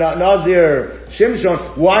Nazir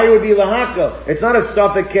Shimshon. Why would it be lahakel? It's not a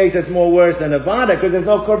suffix case that's more worse than Avada because there's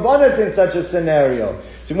no korbanos in such a scenario.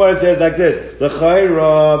 So Gemara says like this: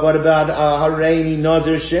 L'chayra, what about Hareini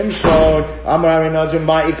Nazir Shimshon? Amar Nazir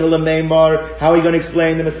Ma'ikal Neymar. How are you going to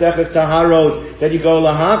explain the Maseches Taharos that you go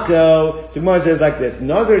lahakel? So Gemara says like this: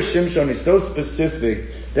 Nazir Shimshon is so specific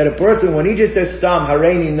that a person, when he just says Stam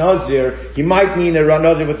Hareini Nazir, he might mean a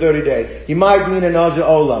Nazir for 30 days. He might mean a Nazir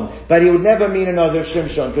Olam. But he would never mean a Nazir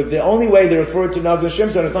Shimshon. Because the only way they refer to Nazir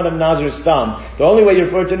Shimshon is not a Nazir Stam. The only way you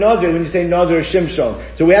refer to Nazir is when you say Nazir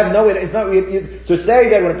Shimshon. So we have no, it's not, to say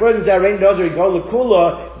that when a person says Hareini Nazir, you go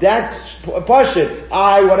L'kula, that's Pashit.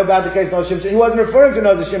 What about the case of Nazir Shimshon? He wasn't referring to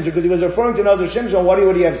Nazir Shimshon, because he was referring to Nazir Shimshon. What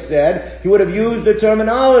would he have said? He would have used the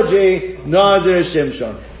terminology Nazir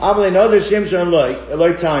Shimshon. Amalei Nazir Shimshon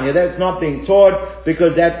like Tanya. That's not being taught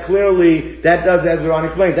because that clearly, that does, as Ron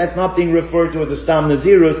explains, that's not being referred to as a Stam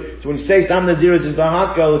Nazirus. So when you say Stam Nazirus is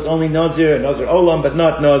Lahakel, it's only Nazir Olam, but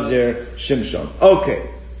not Nazir Shimshon. Okay.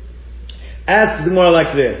 Ask the more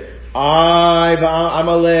like this.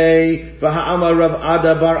 Amalei V'ha'amar Rav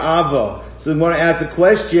Ada Bar Ava. So the more ask the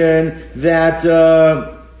question that,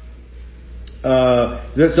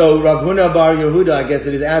 so Rav Huna Bar Yehuda, I guess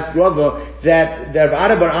it is, asked Rava that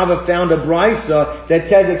Rav Ada Bar Ava found a brisa that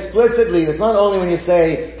says explicitly, it's not only when you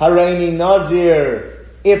say Hareini Nazir,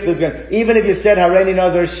 if there's even if you said Hareini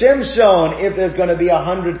Nazir Shimshon, if there's going to be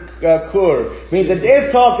 100 kur, means it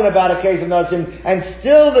is talking about a case of Nazir, and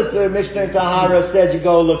still the Mishnah in Tahara says you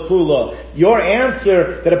go Lakula. Your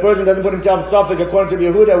answer that a person doesn't put himself suffix according to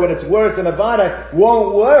Yehuda when it's worse than Avada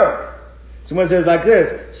won't work. Someone says like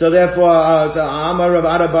this, so therefore, Amar Rav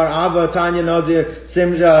Ada Bar Ava Tanya Nazir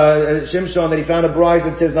Shimshon, that he found a brisa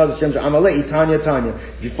that says Nazir Shimshon. Amalei Tanya.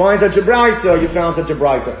 If you find such a brisa, you found such a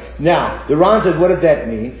brisa. Now, the Ran says, what does that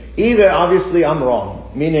mean? Either, obviously, I'm wrong,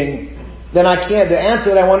 meaning, then I can't, the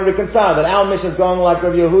answer that I want to reconcile, that our mission is going like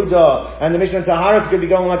Rabbi Yehuda, and the mission in Taharas could be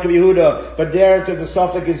going like Rabbi Yehuda, but there, because the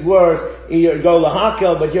suffix is worse, you go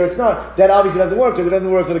lahakel, but here it's not. That obviously doesn't work, because it doesn't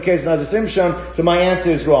work for the case of Nazir Shimshon, so my answer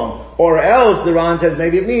is wrong. Or else, the Ran says,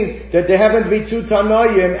 maybe it means that there happen to be 2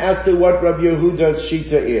 Tanoim as to what Rabbi Yehuda's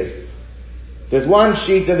Shita is. There's one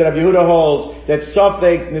Shita that Rabbi Yehuda holds, that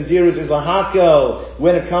suffix Nazirus is lahakel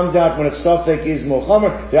when it comes out, when a suffix is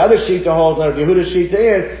mochamer. The other Shita holds, that Rabbi Yehuda's Shita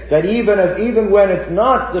is, that even when it's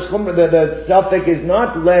not, the suffix is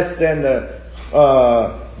not less than the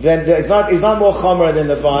then it's not more chomer than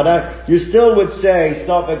the Vada. You still would say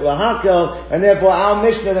Safek Lahakel, and therefore our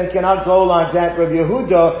Mishnah then cannot go like that Rabbi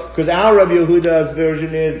Yehuda, because our Rabbi Yehuda's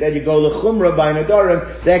version is that you go Lechumra by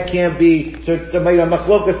Nedarim. That can't be, so it's maybe a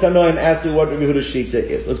Machlokas Tanoim as to what Rabbi Yehuda's Shita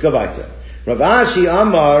is. Let's go back to it. Rav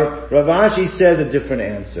Ashi says a different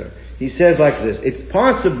answer. He says like this: it's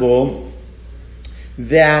possible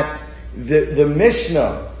that the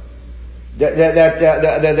Mishnah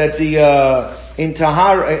that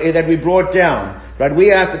we brought down, right?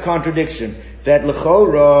 We asked the contradiction that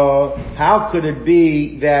Lechora, how could it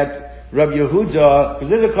be that Rabbi Yehuda, because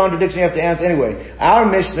this is a contradiction you have to answer anyway. Our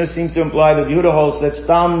Mishnah seems to imply that Yehuda holds that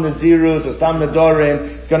Stam Nazirus or Stam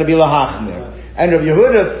Nedarim is going to be Lahachmir. And Rabbi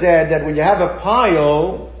Yehuda said that when you have a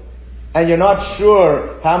pile and you're not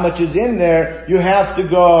sure how much is in there, you have to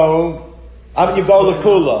go, you go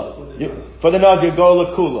Lakula. For the Nazir, you go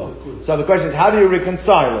Lakula. So the question is, how do you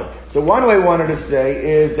reconcile it? So one way we wanted to say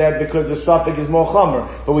is that because the suffix is more chomer,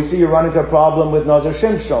 but we see you run into a problem with Nazir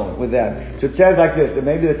Shimshon with that. So it says like this, that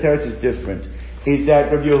maybe the teretz is different, is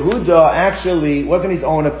that Rabbi Yehuda actually wasn't his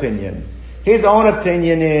own opinion. His own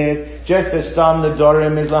opinion is just as Stam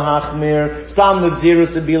Nedarim is lahachmir, Stam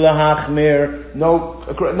Nazirus would be lahachmir. No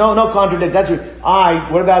contradiction. That's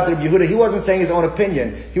what about Rabbi Yehuda? He wasn't saying his own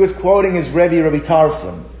opinion. He was quoting his Rabbi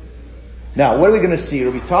Tarfon. Now, what are we going to see?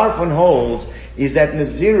 Rabbi Tarfon holds is that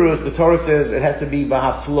Nazirus, the Torah says it has to be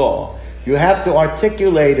bahaflo. You have to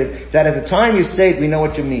articulate it, that at the time you say it, we know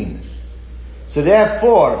what you mean. So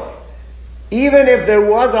therefore, even if there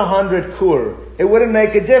was 100 kur, it wouldn't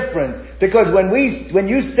make a difference. Because when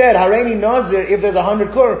you said, Hareini Nazir, if there's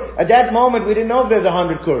 100 kur, at that moment we didn't know if there's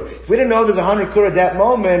 100 kur. If we didn't know there's 100 kur at that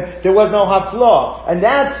moment, there was no hafla. And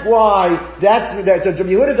that's why, so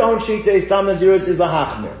Rabbi Yehuda's own shita is Tam Nazirus is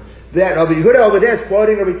lahachmir. That Rabbi Yehuda over there is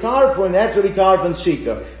quoting Rabbi Tarfon, that's Rabbi Tarfon's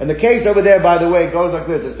shita. And the case over there, by the way, goes like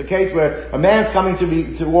this. It's a case where a man's coming to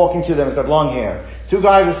walking to them, he's got long hair. Two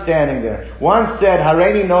guys are standing there. One said,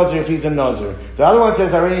 Hareini Nazir if he's a Nazir. The other one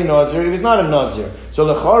says, Hareini Nazir if he's not a Nazir. So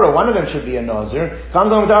Lechora, one of them should be a Nazir.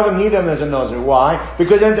 Comes on with Tarfon, neither of them is a Nazir. Why?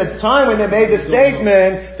 Because at the time when they made the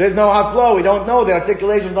statement, there's no haflo. We don't know. The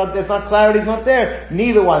articulation, there's not clarity, it's not there.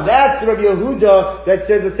 Neither one. That's Rabbi Yehuda that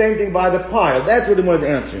says the same thing by the pile. That's what the Gemara is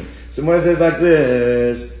answering. So Gemara says like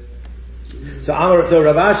this. So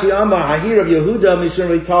Rav Ashi Amar Hahi Rabbi Yehuda Mishum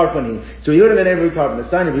Rabbi Tarfoni. So Yehuda and Rabbi Tarfon. The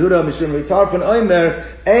sign of Yehuda Mishum Rabbi Tarfon Omer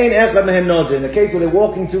Ein Echad Mehem Nazir. In the case where they're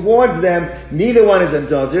walking towards them, neither one is a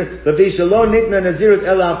Nazir. But Vishalon Nitna Nazirus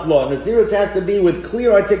Ela Aflo. Nazirus has to be with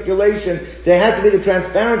clear articulation. There has to be the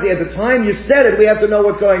transparency. At the time you said it, we have to know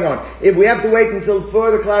what's going on. If we have to wait until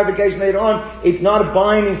further clarification later on, it's not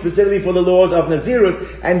binding specifically for the laws of Nazirus.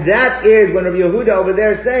 And that is when Rabbi Yehuda over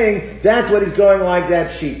there is saying that's what he's going like that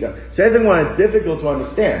shita. So as one, it's difficult to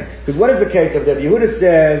understand. Because what is the case of that? Yehuda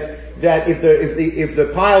says that if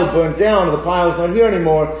the pile burnt down, or the pile is not here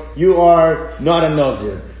anymore, you are not a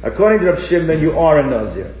Nazir. According to Rabbi Shifman, you are a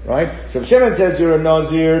Nazir, right? So Rabbi Shifman says you're a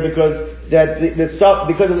Nazir because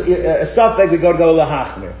because of a suffix we go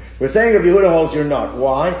lahachmir. We're saying Rabbi Yehuda holds you're not.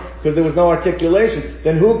 Why? Because there was no articulation.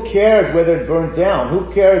 Then who cares whether it burnt down? Who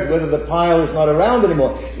cares whether the pile is not around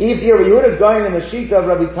anymore? If Rabbi Yehuda is going in the shita of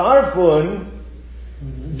Rabbi Tarfon,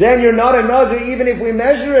 then you're not a Nazir even if we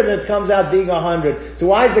measure it and it comes out being 100. So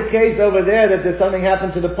why is the case over there that there's something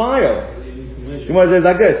happened to the pile? Someone says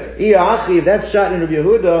like this, if that's shot in Rabbi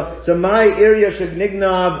Yehuda, so my area should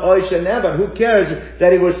nignav oisha never. Who cares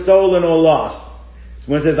that it was stolen or lost?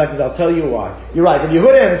 Someone says like this, I'll tell you why. You're right, Rabbi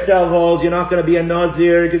Yehuda himself holds you're not going to be a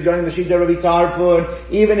Nazir because going to the Shita Rabbi Tarfon,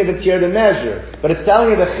 even if it's here to measure. But it's telling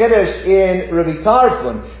you the Chiddush in Rabbi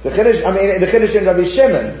Tarfon, the Chiddush in Rabbi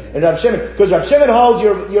Shimon, because Rabbi Shimon holds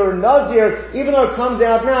you're a Nazir, even though it comes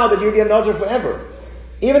out now that you'll be a Nazir forever.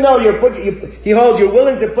 Even though he holds you're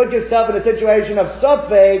willing to put yourself in a situation of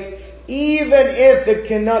suffix, even if it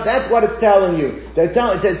cannot, that's what it's telling you. The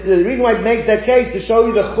reason why it makes that case to show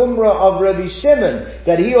you the chumrah of Rabbi Shimon,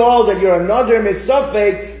 that he holds that you're a Nazir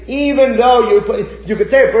misafek, even though you could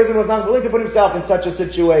say a person was not willing to put himself in such a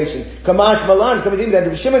situation. Kamash Malan, something that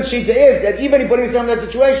Rabbi Shimon's shita is, that even if he put himself in that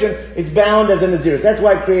situation, it's bound as a Nazir. That's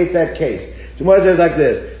why it creates that case. So what is it like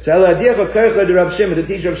this? So to teach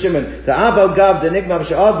Rav Shimon, the Abal Gav, the Nikma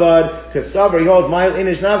Sha'abad, Kasavar, he holds Mile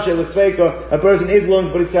Inish Nafshe L'Sveiko, a person is willing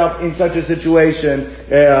to put himself in such a situation,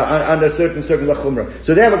 under certain lachumra.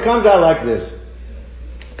 So therefore it comes out like this.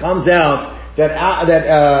 Comes out that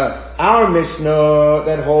our Mishnah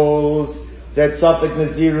that holds that Safek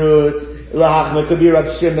Nazirus, Lahachma could be Rav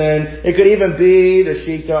Shimon, it could even be the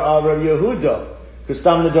Shita of Rav Yehuda.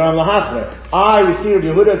 Stam Nedarim Lahachmer. You see Rabbi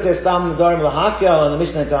Yehuda says Stam Nedarim Lahakel on the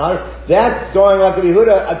Mishnah Tahar. That's going like Rabbi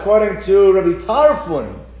Yehuda according to Rabbi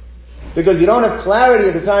Tarfon. Because you don't have clarity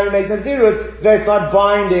at the time you make Nazirus, then it's not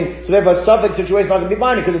binding. So therefore a suffix situation is not going to be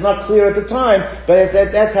binding because it's not clear at the time. But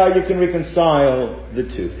that's how you can reconcile the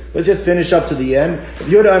two. Let's just finish up to the end.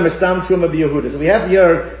 Yehuda Stam Truma Yehuda. So we have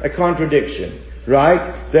here a contradiction.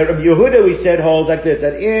 Right? The Rabbi Yehuda, we said, holds like this,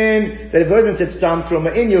 that a person said Stam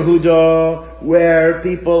Truma in Yehuda, where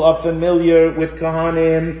people are familiar with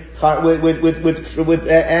Kohanim,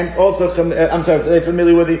 and also, they're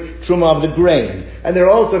familiar with the Truma of the grain. And they're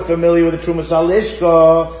also familiar with the Truma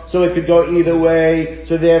Salishka, so it could go either way,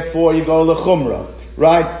 so therefore you go L'chumra.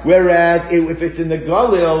 Right? Whereas, if it's in the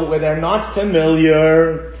Galil, where they're not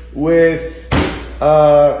familiar with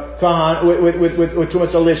with Truma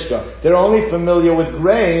Salishka. They're only familiar with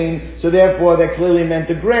grain, so therefore they clearly meant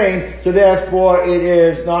the grain, so therefore it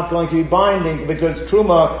is not going to be binding, because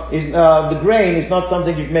Truma is, the grain is not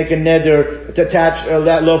something you can make a neder to attach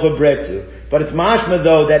that loaf of bread to. But it's mashma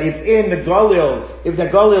though, that if in the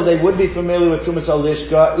Galil they would be familiar with Truma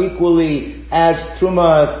Salishka equally as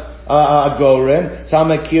Trumas Agorim,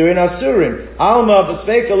 Samakirin Asurim. Alma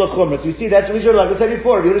Vasfeka Lechumra. So you see, that's what we should, like I said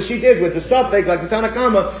before, the sheet is with the Safek, like the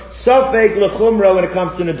Tanakama, Safek Lechumra when it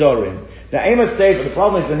comes to Nedarim. Now, Amos says, the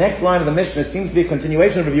problem is the next line of the Mishnah seems to be a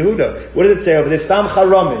continuation of Rabbi Yehuda. What does it say over there? Stam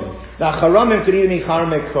Charamim. Now, Charamim could either be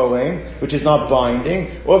Charme Kohen, which is not binding,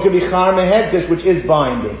 or it could be Charme Hekdesh, which is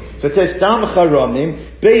binding. So it says Stam Charamim,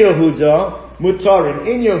 Be Yehuda, Mutarim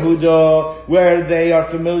in Yehuda, where they are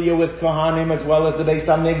familiar with Kohanim as well as the Beis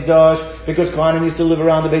HaMikdash, because Kohanim used to live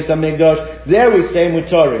around the Beis HaMikdash. There we say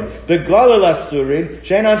Mutarim. The Galil Asurim,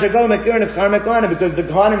 Shein Anshe Galil Mekirin is Charme Kohanim, because the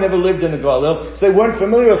Kohanim never lived in the Galil, so they weren't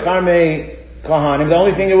familiar with Charme Kohanim. The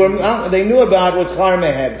only thing they knew about was Charme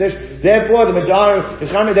Hekdesh. Therefore, the majority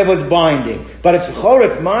is Charme, therefore it's binding. But it's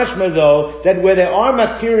Choretz Mashma though, that where there are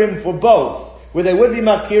Makirim for both, where they would be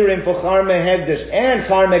makirim for Charme Hekdesh and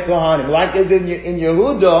Charme Kohanim, like is in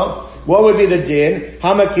Yehuda, what would be the din?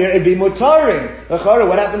 Hamakir, it'd be mutarim.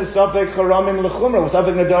 What happened to Safek Charamim L'chumra?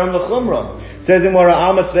 Safek Nedarim L'chumra? Says in Mora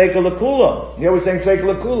Alma Sveika L'kula. Here we're saying Sveika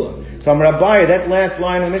L'kula. So I'm Rabbi, that last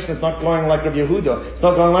line of the Mishnah is not going like Rabbi Yehuda. It's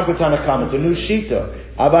not going like the Tanakh. It's a new Shita.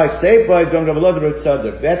 Abai Steipa is going Rabbi Elazar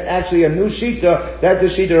Tzadok. That's actually a new Shita. That's the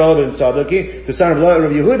Shita relevant Tzadoki. The son of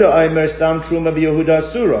Rabbi Yehuda, Aimer Stam Truma Yehuda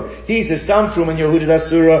Asura. He says Stam Truma Yehuda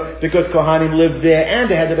Asura because Kohanim lived there and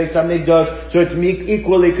they had the Beis HaMikdash. So it's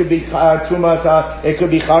equally could be Truma. It could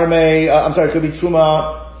be Charme. It could be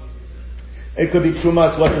Truma. It could be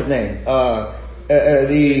Trumas. What's his name?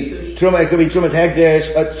 The Truma, it could be Trumas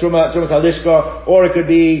Hekdesh, Trumas Halishka, or it could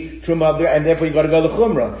be Truma, and therefore you got to go to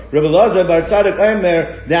Chumra. Rabbi Elazar Bar Tzadok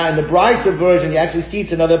Omer. Now in the Brisa version, you actually see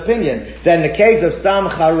it's another opinion. Then in the case of Stam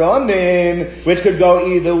Charamim, which could go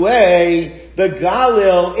either way, the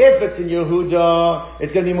Galil, if it's in Yehuda,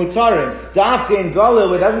 it's going to be Mutarim. Dafka in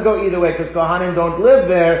Galil, it doesn't go either way because Kohanim don't live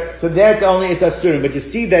there, so that's only, it's Asurim. But you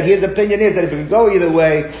see that his opinion is that if it can go either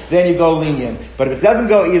way, then you go lenient. But if it doesn't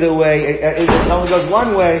go either way, it only goes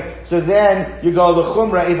one way, so then you go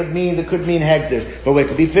L'chumra if it could mean Hekdesh. But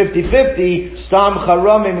it could be 50-50, Stam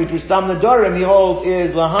Charamim, which was Stam Nedarim, he holds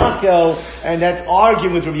is Lahakel, and that's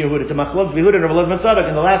arguing with Rabbi Yehuda. It's a Machlok Yehuda and Rabbi Elazar ben Tzadok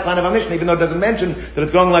in the last line of our Mishnah, even though it doesn't mention that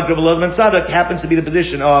it's going like Rabbi Elazar ben Tzadok, happens to be the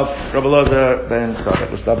position of Rabbi Elazar ben Tzadok.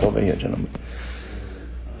 We'll stop over here, gentlemen.